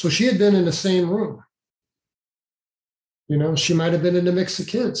 So she had been in the same room. You know, she might have been in a mix of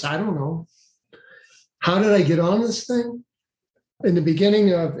kids. I don't know. How did I get on this thing? In the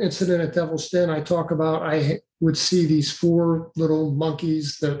beginning of Incident at Devil's Den, I talk about I would see these 4 little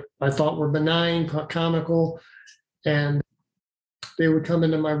monkeys that I thought were benign, comical, and they would come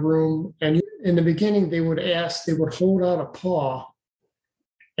into my room. And in the beginning, they would hold out a paw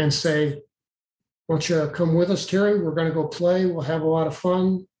and say, won't you come with us, Terry? We're going to go play. We'll have a lot of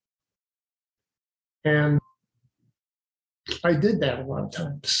fun. And I did that a lot of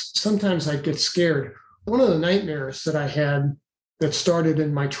times. Sometimes I'd get scared. One of the nightmares that I had that started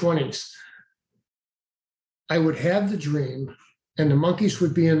in my 20s, I would have the dream, and the monkeys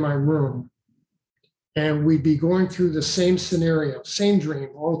would be in my room, and we'd be going through the same scenario, same dream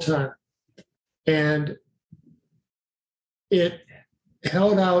all the time. And it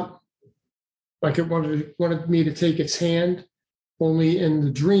held out like it wanted me to take its hand, only in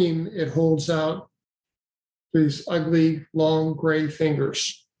the dream, it holds out these ugly, long, gray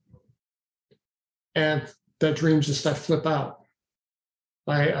fingers. And that dream just, I flip out.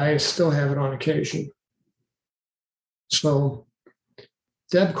 I still have it on occasion. So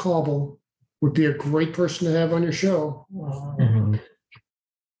Deb Cauble would be a great person to have on your show.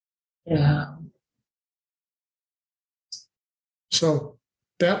 Yeah. So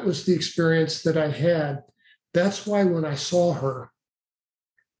that was the experience that I had. That's why when I saw her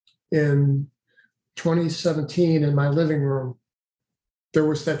in 2017 in my living room, there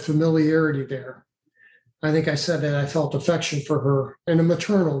was that familiarity there. I think I said that I felt affection for her in a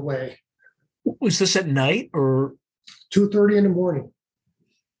maternal way. Was this at night or 2:30 in the morning?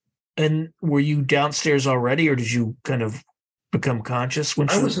 And were you downstairs already, or did you kind of become conscious when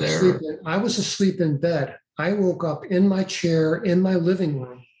she was there? I was asleep in bed. I woke up in my chair in my living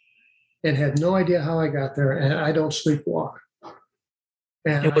room and had no idea how I got there. And I don't sleepwalk.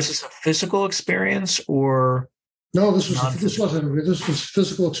 And was this a physical experience or? No, this was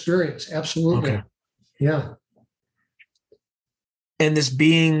physical experience. Absolutely. Okay. Yeah. And this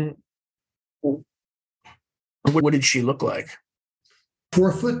being, what did she look like?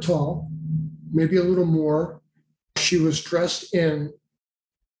 4 foot tall, maybe a little more. She was dressed in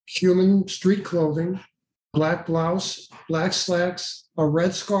human street clothing, black blouse, black slacks, a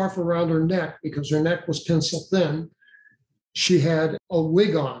red scarf around her neck because her neck was pencil thin. She had a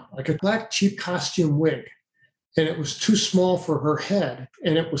wig on, like a black cheap costume wig. and it was too small for her head,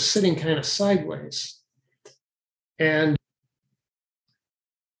 and it was sitting kind of sideways. And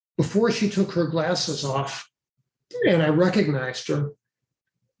before she took her glasses off, and I recognized her,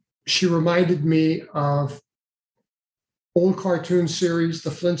 she reminded me of old cartoon series, The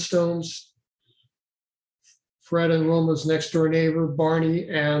Flintstones, Fred and Wilma's next door neighbor, Barney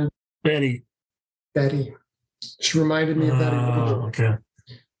and Betty. She reminded me of Betty Rubble. Okay.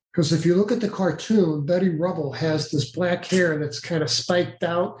 Because if you look at the cartoon, Betty Rubble has this black hair that's kind of spiked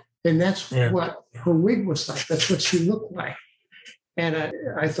out, and that's what her wig was like. That's what she looked like. And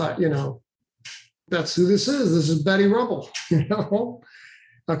I thought, that's who this is. This is Betty Rubble,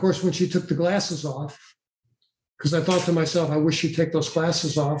 Of course, when she took the glasses off, because I thought to myself, I wish she'd take those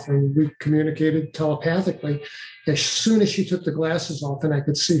glasses off, and we communicated telepathically. As soon as she took the glasses off and I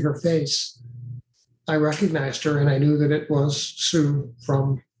could see her face, I recognized her, and I knew that it was Sue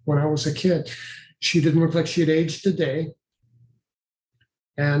from when I was a kid. She didn't look like she had aged a day.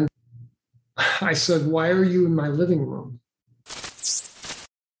 And I said, "Why are you in my living room?"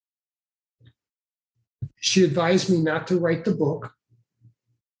 She advised me not to write the book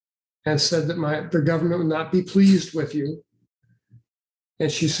and said that the government would not be pleased with you.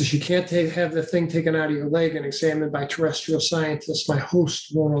 And she says, "You can't have the thing taken out of your leg and examined by terrestrial scientists. My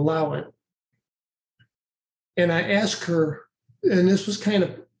host won't allow it." And I asked her, and this was kind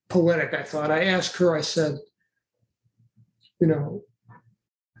of poetic, I thought. I asked her, I said, who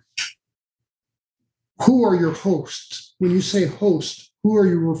are your hosts? When you say host, who are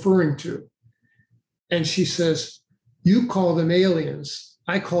you referring to? And she says, "You call them aliens.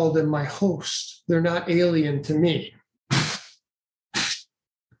 I call them my host. They're not alien to me."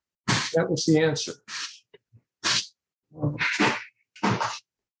 That was the answer.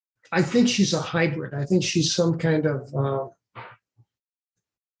 I think she's a hybrid. I think she's some kind of,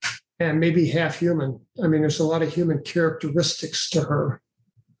 and maybe half human. I mean, there's a lot of human characteristics to her,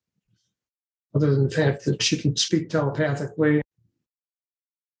 other than the fact that she can speak telepathically.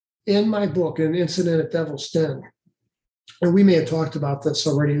 In my book, An Incident at Devil's Den, and we may have talked about this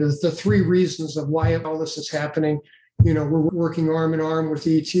already, the three reasons of why all this is happening. We're working arm in arm with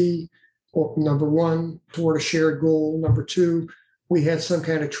ET, number one, toward a shared goal. Number two, we had some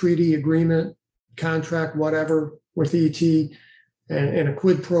kind of treaty, agreement, contract, whatever, with ET, and in a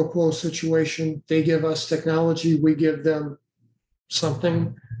quid pro quo situation. They give us technology, we give them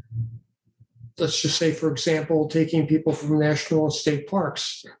something. Let's just say, for example, taking people from national and state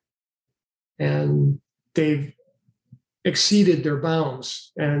parks. And they've exceeded their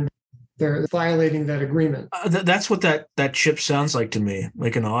bounds, and they're violating that agreement. That's what that chip sounds like to me,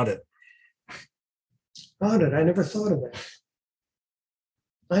 like an audit. Audit? I never thought of that.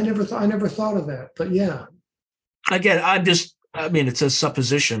 I never thought of that, but yeah. Again, it's a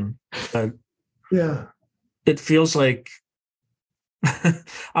supposition. Yeah. It feels like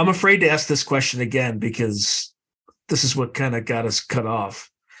I'm afraid to ask this question again, because this is what kind of got us cut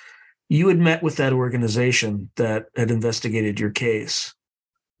off. You had met with that organization that had investigated your case.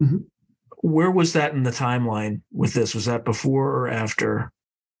 Mm-hmm. Where was that in the timeline with this? Was that before or after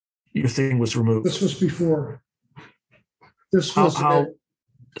your thing was removed? This was before. This was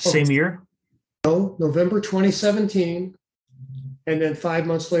same year? No, November 2017. And then 5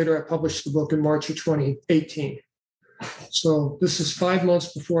 months later, I published the book in March of 2018. So this is 5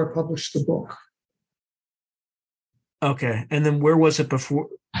 months before I published the book. Okay. And then where was it before?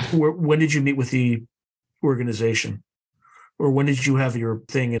 When did you meet with the organization? Or when did you have your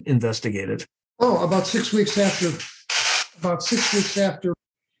thing investigated? Oh, about 6 weeks after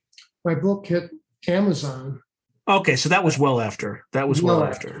my book hit Amazon. Okay, so that was well after. That was well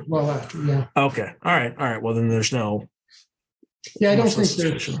after. Well after, yeah. Okay. All right. Well, then there's no. Yeah, I don't think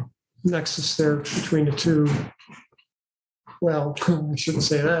there's a nexus there between the two. Well, I shouldn't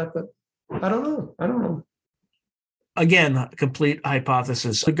say that, but I don't know. Again, complete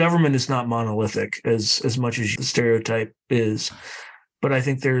hypothesis. The government is not monolithic as much as the stereotype is, but I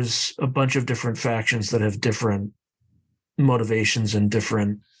think there's a bunch of different factions that have different motivations and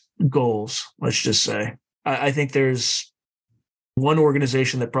different goals, let's just say. I think there's one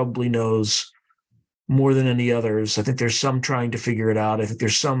organization that probably knows more than any others. I think there's some trying to figure it out. I think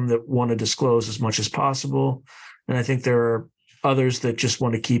there's some that want to disclose as much as possible. And I think there are others that just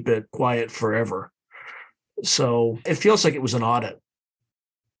want to keep it quiet forever. So it feels like it was an audit.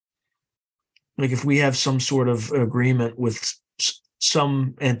 Like if we have some sort of agreement with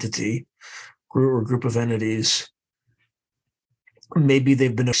some entity or group of entities, maybe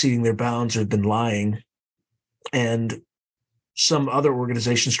they've been exceeding their bounds or been lying, and some other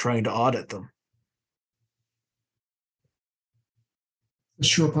organization's trying to audit them. It's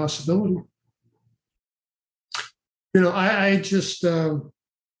sure a possibility. I just am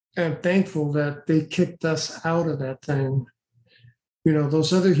thankful that they kicked us out of that thing.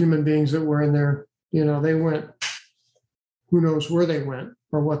 Those other human beings that were in there, they went, who knows where they went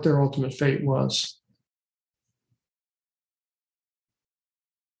or what their ultimate fate was.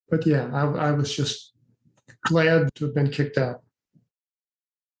 But yeah, I was just glad to have been kicked out.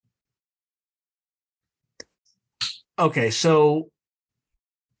 Okay, so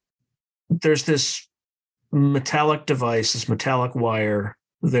there's this metallic device, this metallic wire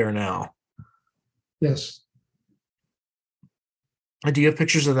there now. Yes. Do you have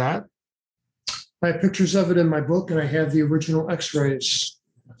pictures of that? I have pictures of it in my book, and I have the original X-rays.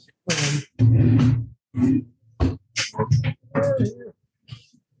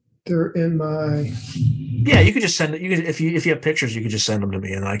 They're in my. Yeah, you could just send it. You could, if you have pictures, you could just send them to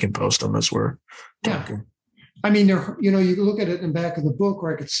me, and I can post them as we're talking. Yeah. I mean, you can look at it in the back of the book,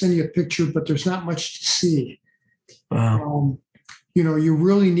 or I could send you a picture, but there's not much to see. You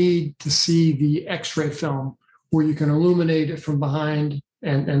really need to see the X-ray film where you can illuminate it from behind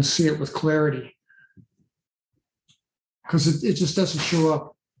and see it with clarity. Because it just doesn't show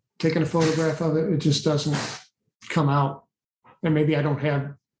up. Taking a photograph of it, it just doesn't come out. And maybe I don't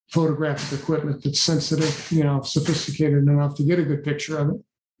have photographic equipment that's sensitive, sophisticated enough to get a good picture of it.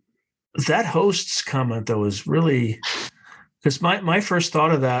 That host's comment, though, is really, because my first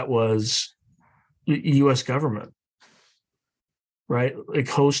thought of that was the U.S. government, right? Like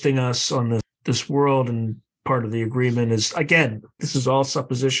hosting us on this world, and part of the agreement is, again, this is all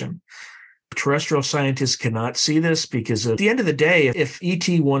supposition. Terrestrial scientists cannot see this because at the end of the day, if ET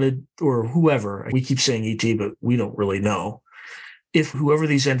wanted, or whoever, we keep saying ET, but we don't really know, if whoever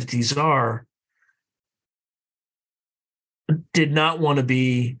these entities are did not want to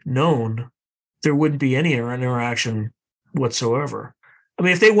be known, there wouldn't be any interaction whatsoever. I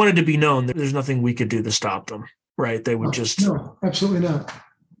mean, if they wanted to be known, there's nothing we could do to stop them, right? They would just... No, absolutely not.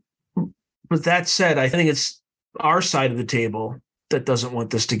 But that said, I think it's our side of the table that doesn't want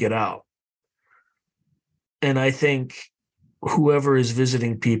this to get out. And I think whoever is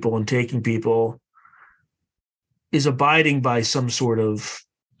visiting people and taking people is abiding by some sort of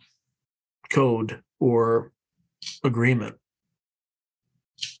code or agreement.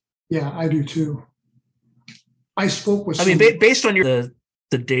 Yeah, I do too. I spoke with. Based on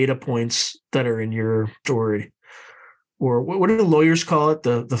the data points that are in your story, or what do the lawyers call it?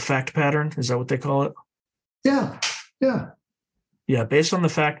 The fact pattern, is that what they call it? Yeah. Yeah, based on the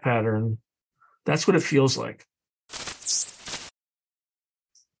fact pattern, that's what it feels like.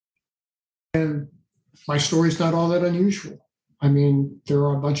 And my story's not all that unusual. I mean, there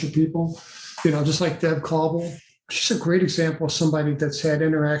are a bunch of people, just like Deb Cauble. She's a great example of somebody that's had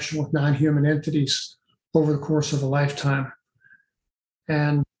interaction with non-human entities over the course of a lifetime.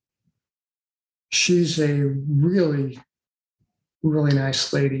 And she's a really, really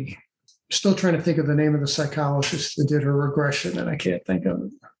nice lady. Still trying to think of the name of the psychologist that did her regression, and I can't think of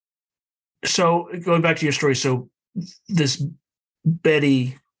it. So going back to your story, so this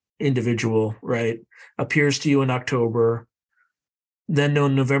Betty individual, right, appears to you in October. Then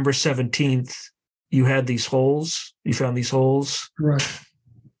on November 17th, you had these holes. You found these holes. Right.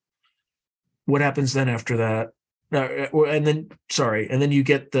 What happens then after that? And then you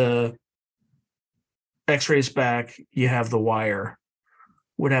get the X-rays back. You have the wire.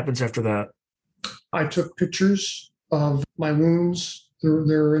 What happens after that? I took pictures of my wounds.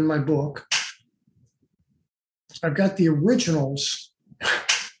 They're in my book. I've got the originals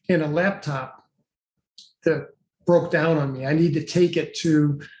in a laptop that broke down on me. I need to take it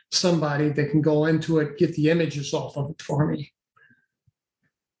to somebody that can go into it, get the images off of it for me.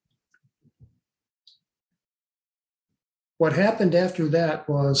 What happened after that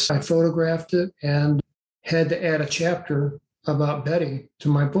was I photographed it and had to add a chapter about Betty to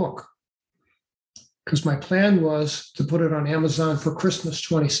my book, because my plan was to put it on Amazon for Christmas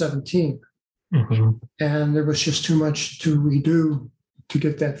 2017. Mm-hmm. And there was just too much to redo to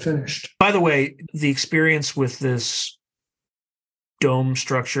get that finished. By the way, the experience with this dome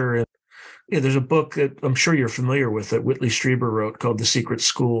structure, there's a book that I'm sure you're familiar with that Whitley Strieber wrote called The Secret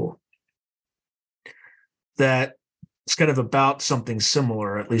School. That it's kind of about something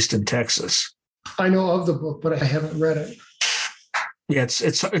similar, at least in Texas. I know of the book, but I haven't read it. Yeah,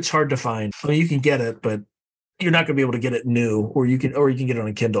 it's hard to find. I mean, you can get it, but you're not going to be able to get it new, or you can get it on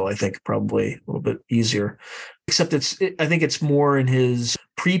a Kindle. I think probably a little bit easier. Except I think it's more in his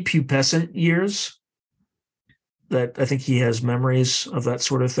prepubescent years that I think he has memories of that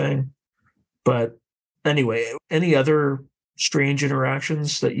sort of thing. But anyway, any other strange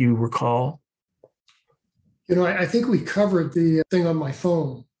interactions that you recall? I think we covered the thing on my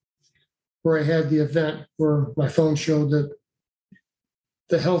phone. where I had the event where my phone showed that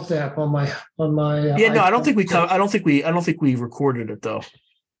the health app on my Yeah, no, I don't iPhone. think I don't think we recorded it though.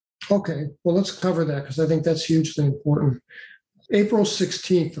 Okay, well, let's cover that because I think that's hugely important. April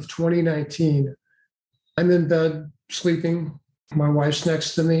 16th of 2019, I'm in bed sleeping. My wife's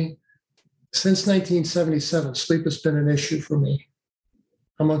next to me. Since 1977, sleep has been an issue for me.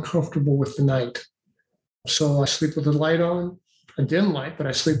 I'm uncomfortable with the night. So I sleep with the light on, a dim light, but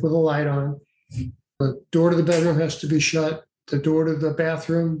I sleep with the light on. The door to the bedroom has to be shut. The door to the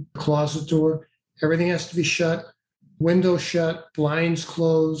bathroom, closet door, everything has to be shut. Windows shut, blinds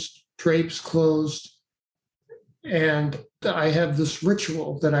closed, drapes closed. And I have this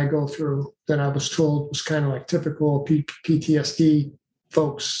ritual that I go through that I was told was kind of like typical PTSD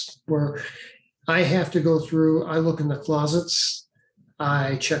folks, where I have to go through, I look in the closets,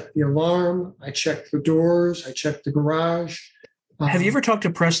 I check the alarm, I check the doors, I check the garage. Have you ever talked to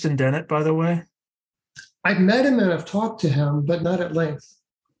Preston Dennett, by the way? I've met him and I've talked to him, but not at length.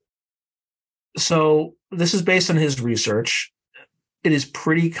 So this is based on his research. It is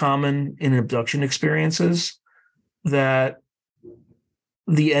pretty common in abduction experiences that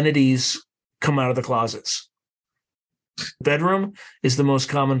the entities come out of the closets. Bedroom is the most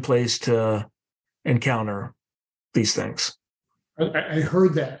common place to encounter these things. I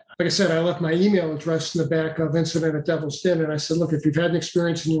heard that. Like I said, I left my email address in the back of Incident at Devil's Den. And I said, look, if you've had an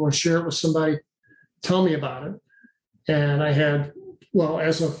experience and you want to share it with somebody, tell me about it. And I had, well,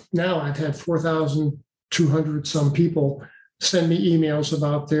 as of now, I've had 4,200 some people send me emails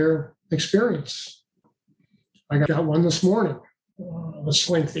about their experience. I got one this morning. It was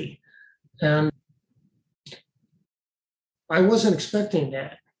lengthy. And I wasn't expecting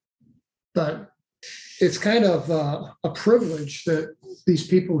that. But it's kind of a privilege that these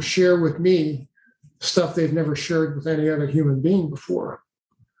people share with me stuff they've never shared with any other human being before,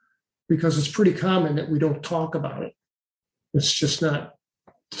 because it's pretty common that we don't talk about it. It's just not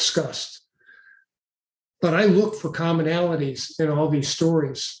discussed. But I look for commonalities in all these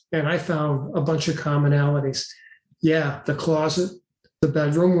stories, and I found a bunch of commonalities. Yeah, the closet, the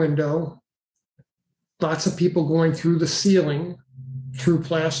bedroom window, lots of people going through the ceiling, through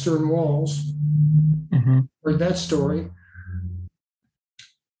plaster and walls. Mm-hmm. Heard that story.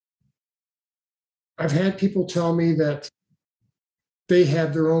 I've had people tell me that they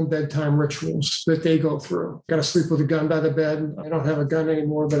have their own bedtime rituals that they go through. Got to sleep with a gun by the bed. I don't have a gun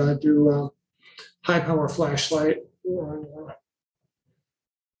anymore, but I do high power flashlight.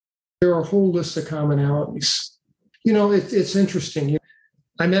 There are a whole list of commonalities. You know, it's interesting.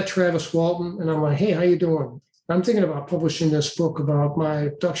 I met Travis Walton, and I'm like, hey, how you doing? I'm thinking about publishing this book about my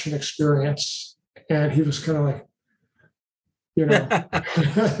abduction experience. And he was kind of like, you know,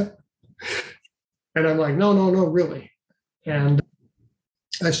 and I'm like, no, really. And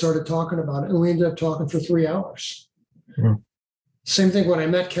I started talking about it, and we ended up talking for 3 hours. Mm-hmm. Same thing when I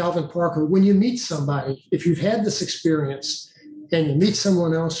met Calvin Parker. When you meet somebody, if you've had this experience and you meet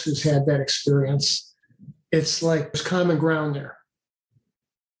someone else who's had that experience, it's like there's common ground there.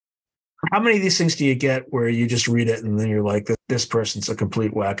 How many of these things do you get where you just read it and then you're like, this person's a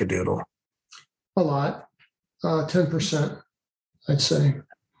complete wackadoodle? A lot, 10%, I'd say.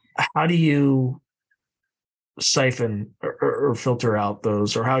 How do you siphon or filter out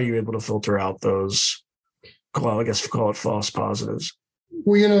those, or how are you able to filter out those, well, I guess call it false positives?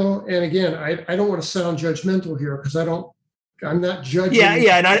 Well, you know, and again, I don't want to sound judgmental here because I'm not judging.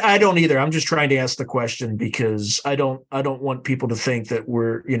 Yeah, and I don't either. I'm just trying to ask the question because I don't want people to think that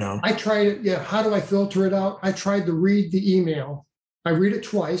we're, you know. I tried it. Yeah. How do I filter it out? I tried to read the email. I read it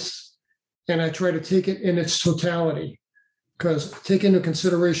twice. And I try to take it in its totality, because take into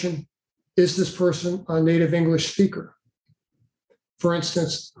consideration, is this person a native English speaker? For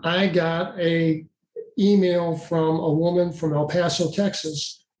instance, I got an email from a woman from El Paso,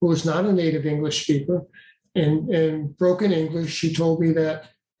 Texas, who is not a native English speaker. In broken English, she told me that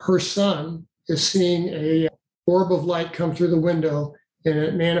her son is seeing a orb of light come through the window, and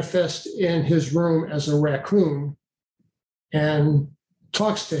it manifests in his room as a raccoon and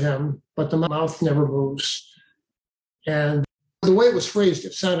talks to him, but the mouth never moves. And the way it was phrased,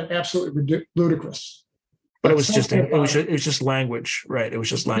 it sounded absolutely ludicrous. But it was just language, right? It was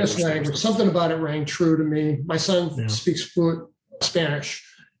just language. Just language. Something about it rang true to me. My son speaks fluent Spanish,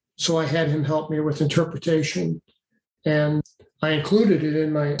 so I had him help me with interpretation. And I included it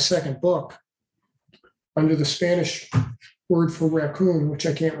in my second book under the Spanish word for raccoon, which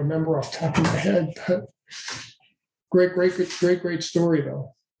I can't remember off the top of my head, but great story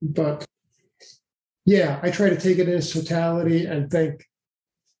though. But yeah, I try to take it in its totality and think,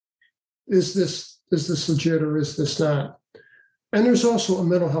 is this legit or is this not? And there's also a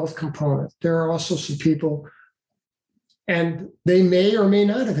mental health component. There are also some people, and they may or may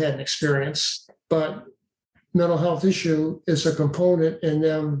not have had an experience, but mental health issue is a component in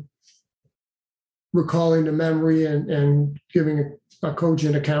them recalling the memory and giving a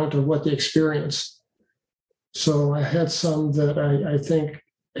cogent account of what they experienced. So I had some that I think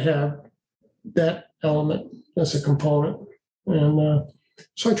have that element as a component. And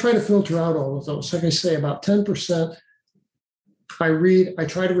so I try to filter out all of those. Like I say, about 10% I read, I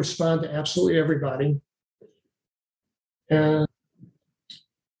try to respond to absolutely everybody. And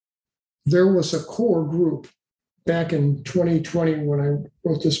there was a core group back in 2020 when I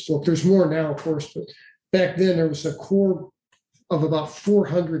wrote this book. There's more now, of course, but back then there was a core of about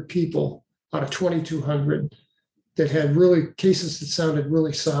 400 people out of 2,200 that had really cases that sounded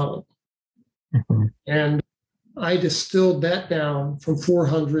really solid. Mm-hmm. And I distilled that down from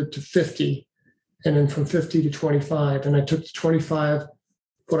 400 to 50, and then from 50 to 25. And I took the 25,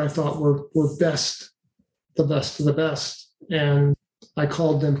 what I thought were best, the best of the best. And I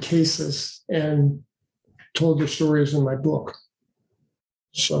called them cases and told their stories in my book.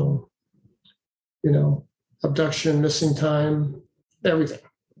 So, abduction, missing time, everything.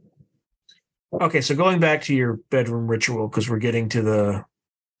 Okay, so going back to your bedroom ritual, because we're getting to the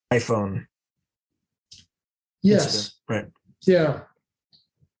iPhone. Yes. Incident. Right. Yeah.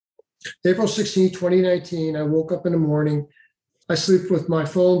 April 16, 2019, I woke up in the morning. I sleep with my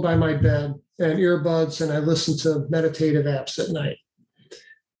phone by my bed and earbuds, and I listen to meditative apps at night.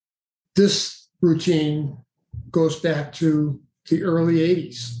 This routine goes back to the early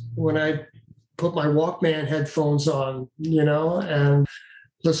 80s when I put my Walkman headphones on, and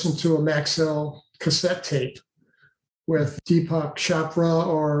listen to a Maxell cassette tape with Deepak Chopra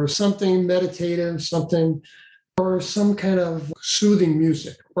or something meditative, or some kind of soothing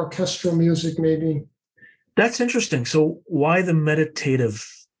music, orchestral music, maybe. That's interesting. So why the meditative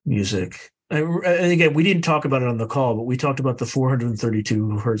music? And again, we didn't talk about it on the call, but we talked about the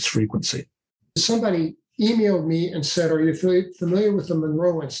 432 hertz frequency. Somebody emailed me and said, "Are you familiar with the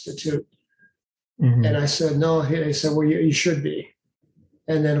Monroe Institute?" Mm-hmm. And I said, "No." They said, "Well, you should be."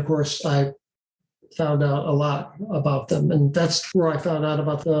 And then, of course, I found out a lot about them. And that's where I found out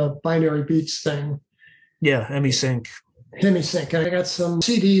about the binary beats thing. Yeah, HemiSync. HemiSync. I got some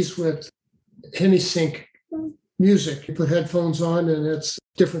CDs with HemiSync music. You put headphones on, and it's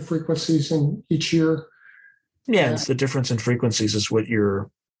different frequencies in each ear. Yeah, it's the difference in frequencies is what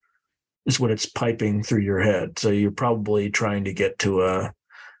it's piping through your head. So you're probably trying to get to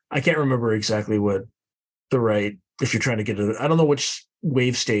I can't remember exactly what if you're trying to get to, I don't know which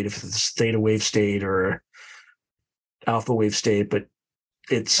wave state, if it's theta wave state or alpha wave state, but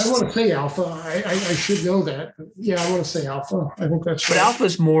I want to say alpha. I should know that. Yeah, I want to say alpha. I think that's right. But alpha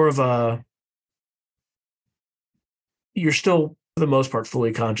is more of you're still, for the most part,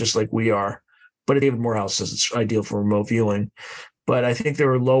 fully conscious like we are. But David Morehouse says it's ideal for remote viewing. But I think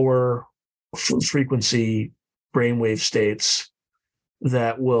there are lower frequency brainwave states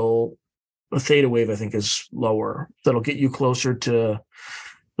that a theta wave, I think, is lower. That'll get you closer to,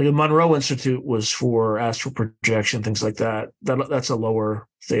 like the Monroe Institute was for astral projection, things like that. That's a lower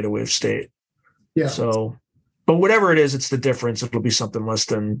theta wave state. Yeah. So, but whatever it is, it's the difference. It'll be something less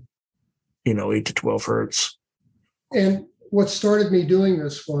than, 8 to 12 hertz. And what started me doing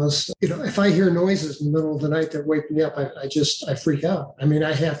this was, if I hear noises in the middle of the night that wake me up, I freak out. I mean,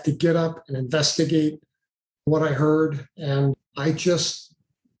 I have to get up and investigate what I heard. And I just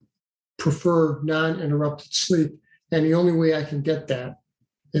prefer non-interrupted sleep. And the only way I can get that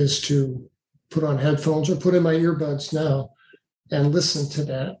is to put on headphones or put in my earbuds now and listen to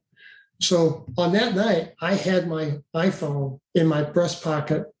that. So on that night, I had my iPhone in my breast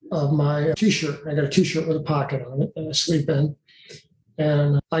pocket of my T-shirt. I got a T-shirt with a pocket on it that I sleep in.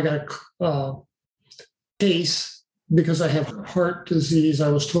 And I got a case because I have heart disease. I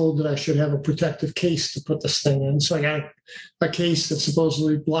was told that I should have a protective case to put this thing in. So I got a case that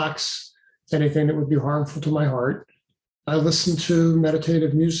supposedly blocks anything that would be harmful to my heart. I listen to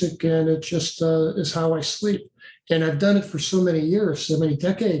meditative music, and it just is how I sleep. And I've done it for so many years, so many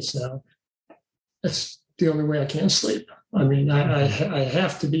decades now. That's the only way I can sleep. I mean, I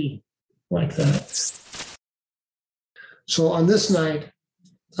have to be like that. So on this night,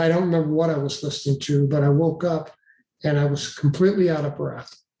 I don't remember what I was listening to, but I woke up and I was completely out of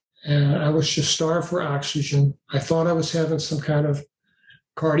breath. And I was just starved for oxygen. I thought I was having some kind of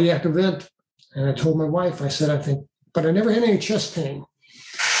cardiac event. And I told my wife, I said, but I never had any chest pain.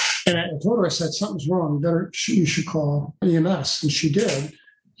 And I told her, I said, something's wrong. You should call EMS. And she did.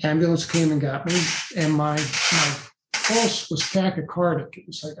 Ambulance came and got me. And my pulse was tachycardic. It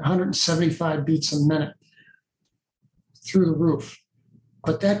was like 175 beats a minute. through the roof.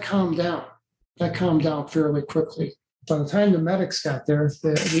 But that calmed down. That calmed down fairly quickly. By the time the medics got there,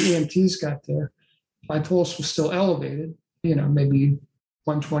 the EMTs got there, my pulse was still elevated, maybe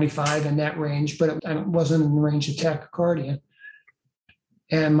 125 in that range, but it wasn't in the range of tachycardia.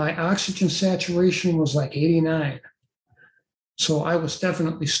 And my oxygen saturation was like 89. So I was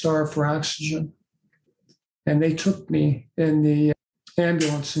definitely starved for oxygen. And they took me in the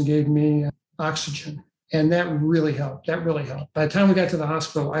ambulance and gave me oxygen. And that really helped. By the time we got to the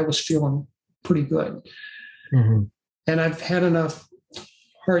hospital, I was feeling pretty good. Mm-hmm. And I've had enough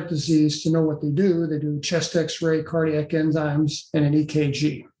heart disease to know what they do. They do chest x-ray, cardiac enzymes, and an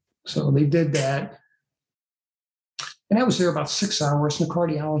EKG. So they did that. And I was there about 6 hours. And the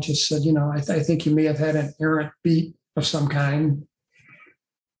cardiologist said, I think you may have had an errant beat of some kind.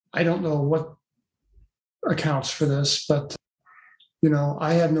 I don't know what accounts for this, but,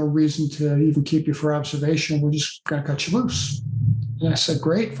 I have no reason to even keep you for observation. We're just going to cut you loose. And I said,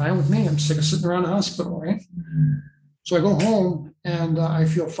 great, fine with me. I'm sick of sitting around the hospital, right? So I go home and I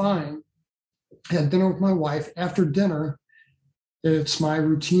feel fine. I had dinner with my wife. After dinner, it's my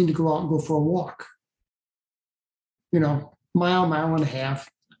routine to go out and go for a walk. Mile and a half.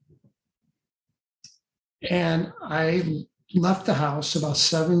 And I left the house about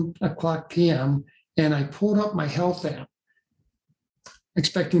 7:00 p.m. and I pulled up my health app,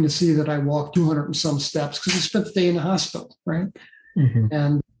 expecting to see that I walked 200 and some steps because I spent the day in the hospital, right? Mm-hmm.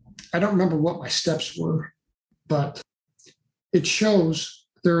 And I don't remember what my steps were, but it shows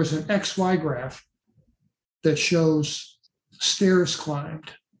there is an XY graph that shows stairs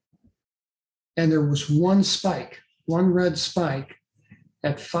climbed. And there was one red spike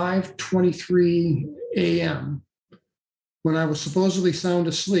at 5:23 a.m. when I was supposedly sound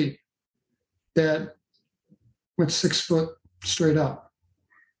asleep that went 6 foot straight up.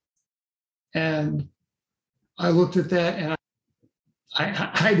 And I looked at that and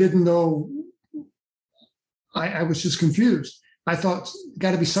I didn't know. I was just confused. I thought,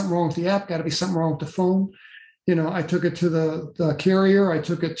 got to be something wrong with the app, got to be something wrong with the phone. I took it to the carrier, I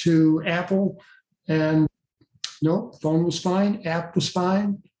took it to Apple, and no, phone was fine, app was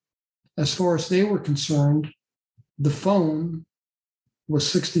fine. As far as they were concerned, the phone was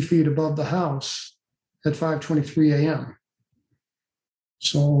 60 feet above the house at 5:23 a.m.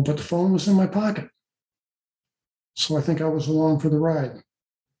 So, but the phone was in my pocket. So I think I was along for the ride.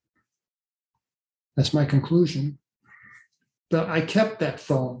 That's my conclusion. But I kept that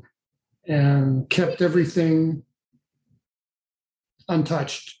phone and kept everything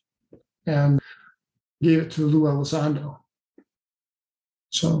untouched and gave it to Lou Elizondo.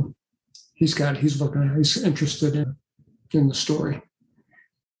 So he's interested in the story.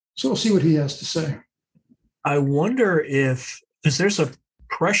 So we'll see what he has to say. I wonder because there's a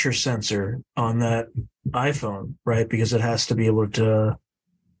pressure sensor on that iPhone, right? Because it has to be able to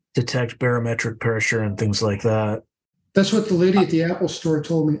detect barometric pressure and things like that. That's what the lady at the Apple store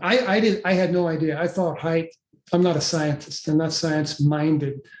told me. I had no idea. I thought height. I'm not a scientist. I'm not science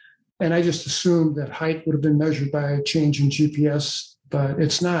minded. And I just assumed that height would have been measured by a change in GPS, but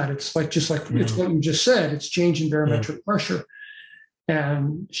it's not. It's it's what you just said. It's change in barometric pressure.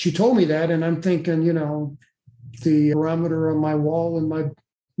 And she told me that, and I'm thinking, the barometer on my wall in my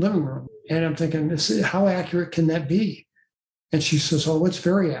living room. And I'm thinking, how accurate can that be? And she says, oh, it's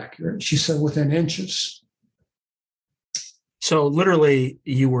very accurate. She said within inches. So literally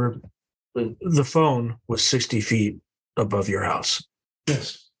the phone was 60 feet above your house.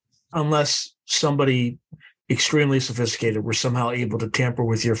 Yes. Unless somebody extremely sophisticated were somehow able to tamper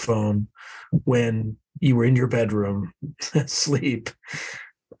with your phone when you were in your bedroom asleep,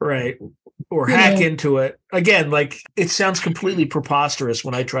 right? Or hack into it. Again, it sounds completely preposterous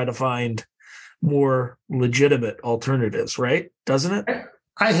when I try to find more legitimate alternatives, right? Doesn't it?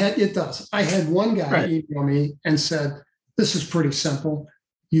 It does. I had one guy email me and said, this is pretty simple.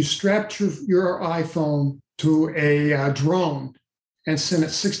 You strapped your iPhone to a drone and sent it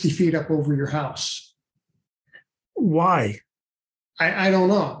 60 feet up over your house. Why? I don't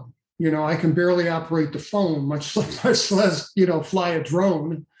know. I can barely operate the phone, much less, fly a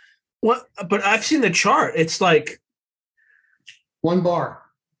drone. What? But I've seen the chart. It's like 1 bar.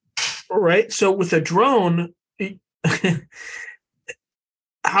 Right. So with a drone,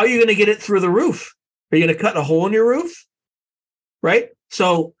 how are you going to get it through the roof? Are you going to cut a hole in your roof? Right.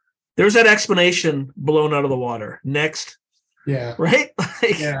 So there's that explanation blown out of the water. Next. Yeah. Right.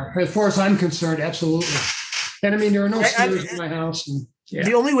 Yeah. As far as I'm concerned, absolutely. And I mean, there are no stairs in my house. And,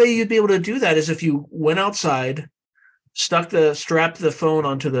 the only way you'd be able to do that is if you went outside, strapped the phone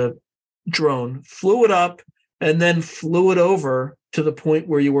onto the drone, flew it up, and then flew it over to the point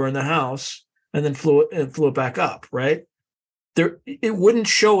where you were in the house, and then flew it back up, right? there, it wouldn't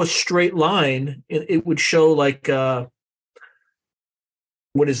show a straight line. It would show like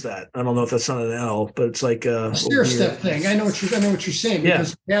what is that? I don't know if that's not an L, but it's like a stair step thing. I know what you're saying, Yeah.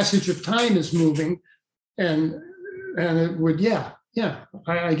 because the passage of time is moving, and it would, yeah.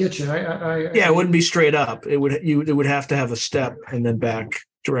 I get you. Yeah, it wouldn't be straight up. It would have to have a step and then back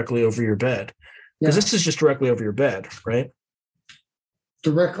directly over your bed, because this is just directly over your bed, right?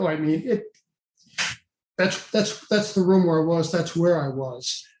 Directly. I mean, that's the room where I was. That's where I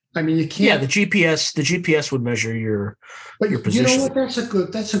was. I mean, you can't. Yeah, the GPS would measure your position. You know what?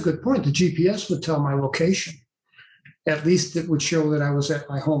 That's a good point. The GPS would tell my location. At least it would show that I was at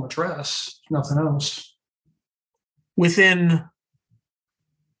my home address. Nothing else. Within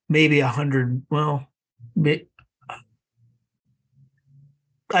maybe 100. Well, I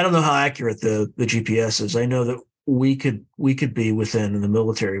don't know how accurate the GPS is. I know that we could be within, in the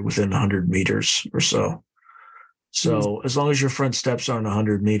military, within 100 meters or so. So as long as your front steps aren't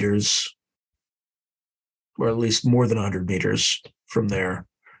 100 meters, or at least more than 100 meters from there,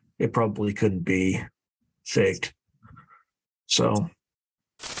 it probably couldn't be faked. So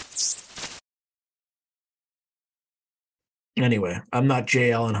anyway, I'm not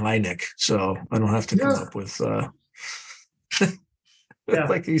J. Allen Hynek, so I don't have to come up with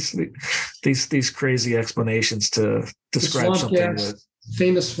like these crazy explanations to describe something.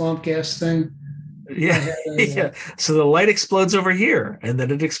 Famous swamp gas thing. Yeah. So the light explodes over here, and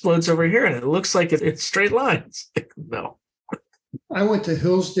then it explodes over here, and it looks like it's straight lines. No. I went to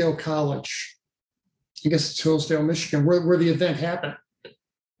Hillsdale College. I guess it's Hillsdale, Michigan, where the event happened,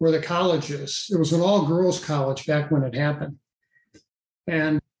 where the college is. It was an all-girls college back when it happened.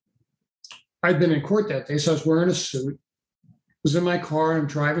 And I'd been in court that day, so I was wearing a suit. Was in my car. I'm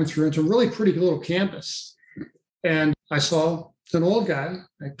driving through. It's a really pretty little campus. And I saw an old guy,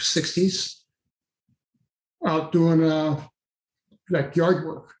 like 60s, out doing like yard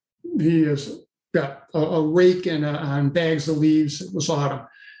work. He has got a rake and bags of leaves. It was autumn.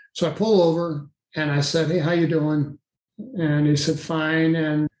 So I pull over and I said, "Hey, how you doing?" And he said, "Fine."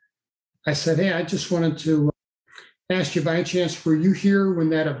 And I said, "Hey, I just wanted to ask you, by any chance, were you here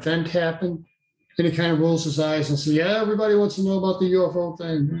when that event happened?" And he kind of rolls his eyes and says, "Yeah, everybody wants to know about the UFO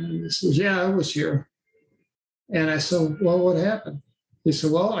thing." And he says, "Yeah, I was here." And I said, "Well, what happened?" He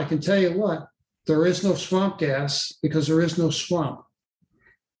said, "Well, I can tell you what. There is no swamp gas because there is no swamp."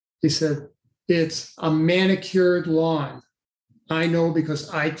 He said, "It's a manicured lawn. I know because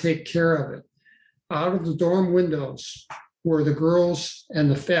I take care of it. Out of the dorm windows where the girls and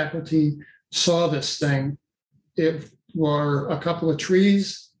the faculty saw this thing, it were a couple of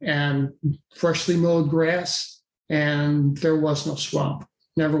trees and freshly mowed grass, and there was no swamp.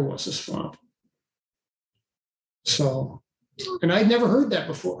 Never was a swamp." So, and I'd never heard that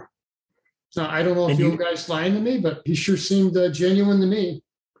before. Now, I don't know if you guys lying to me, but he sure seemed genuine to me.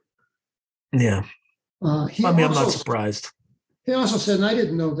 Yeah. I'm not surprised. He also said, and I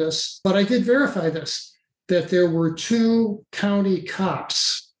didn't know this, but I did verify this, that there were 2 county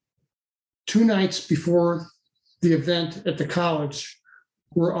cops 2 nights before the event at the college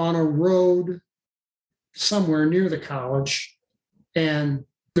were on a road somewhere near the college, and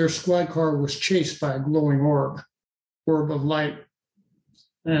their squad car was chased by a glowing orb of light.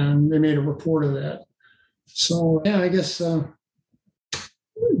 And they made a report of that. So, yeah, I guess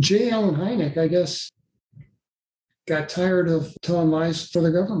J. Allen Hynek, I guess, got tired of telling lies for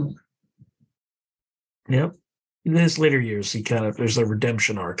the government. Yep. In his later years, there's a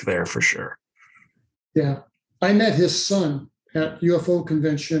redemption arc there for sure. Yeah. I met his son at UFO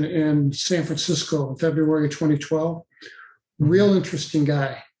convention in San Francisco in February 2012. Real interesting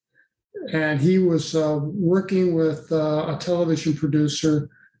guy. And he was working with a television producer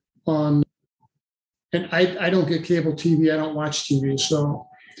on, and I don't get cable TV, I don't watch TV,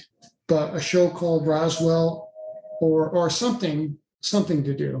 but a show called Roswell or something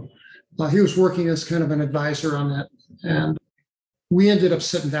to do. He was working as kind of an advisor on that. And we ended up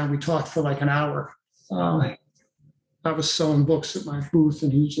sitting down. We talked for like an hour. I was selling books at my booth,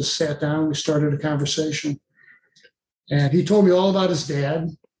 and he just sat down. We started a conversation. And he told me all about his dad,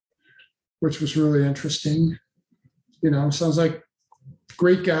 which was really interesting. Sounds like a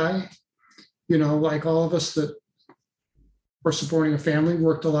great guy, like all of us that were supporting a family,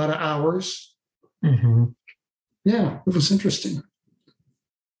 worked a lot of hours. Mm-hmm. Yeah, it was interesting.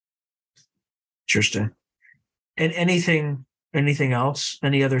 Interesting. And anything else?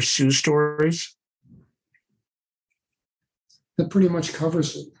 Any other Sue stories? That pretty much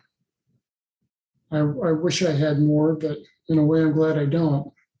covers it. I wish I had more, but in a way, I'm glad I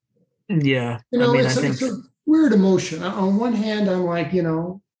don't. Yeah. It's a weird emotion. On one hand, I'm like, they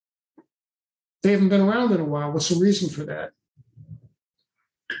haven't been around in a while. What's the reason for that?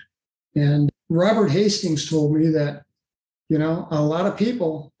 And Robert Hastings told me that, a lot of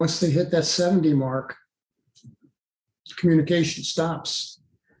people, once they hit that 70 mark, communication stops.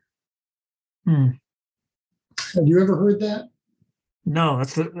 Hmm. Have you ever heard that? No,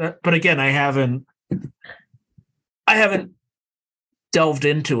 but again, I haven't delved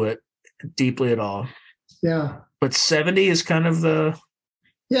into it deeply at all. Yeah. But 70 is kind of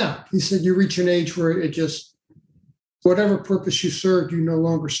Yeah. He said you reach an age where it just, whatever purpose you served, you no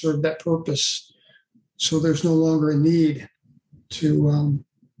longer serve that purpose. So there's no longer a need to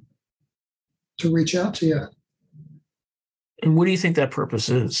reach out to you. And what do you think that purpose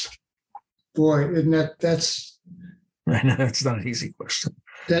is? Boy, isn't that's I know that's not an easy question.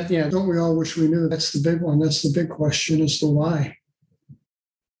 Don't we all wish we knew? That's the big one. That's the big question, is the why.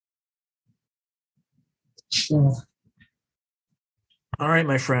 So, all right,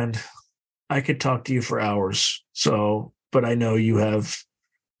 my friend, I could talk to you for hours. But I know you have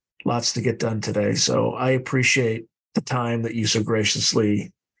lots to get done today. So I appreciate the time that you so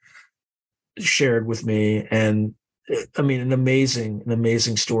graciously shared with me. And I mean, an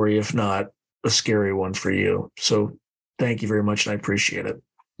amazing story, if not a scary one for you. So thank you very much. And I appreciate it.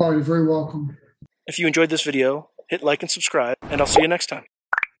 oh, you're very welcome. If you enjoyed this video, hit like and subscribe, and I'll see you next time.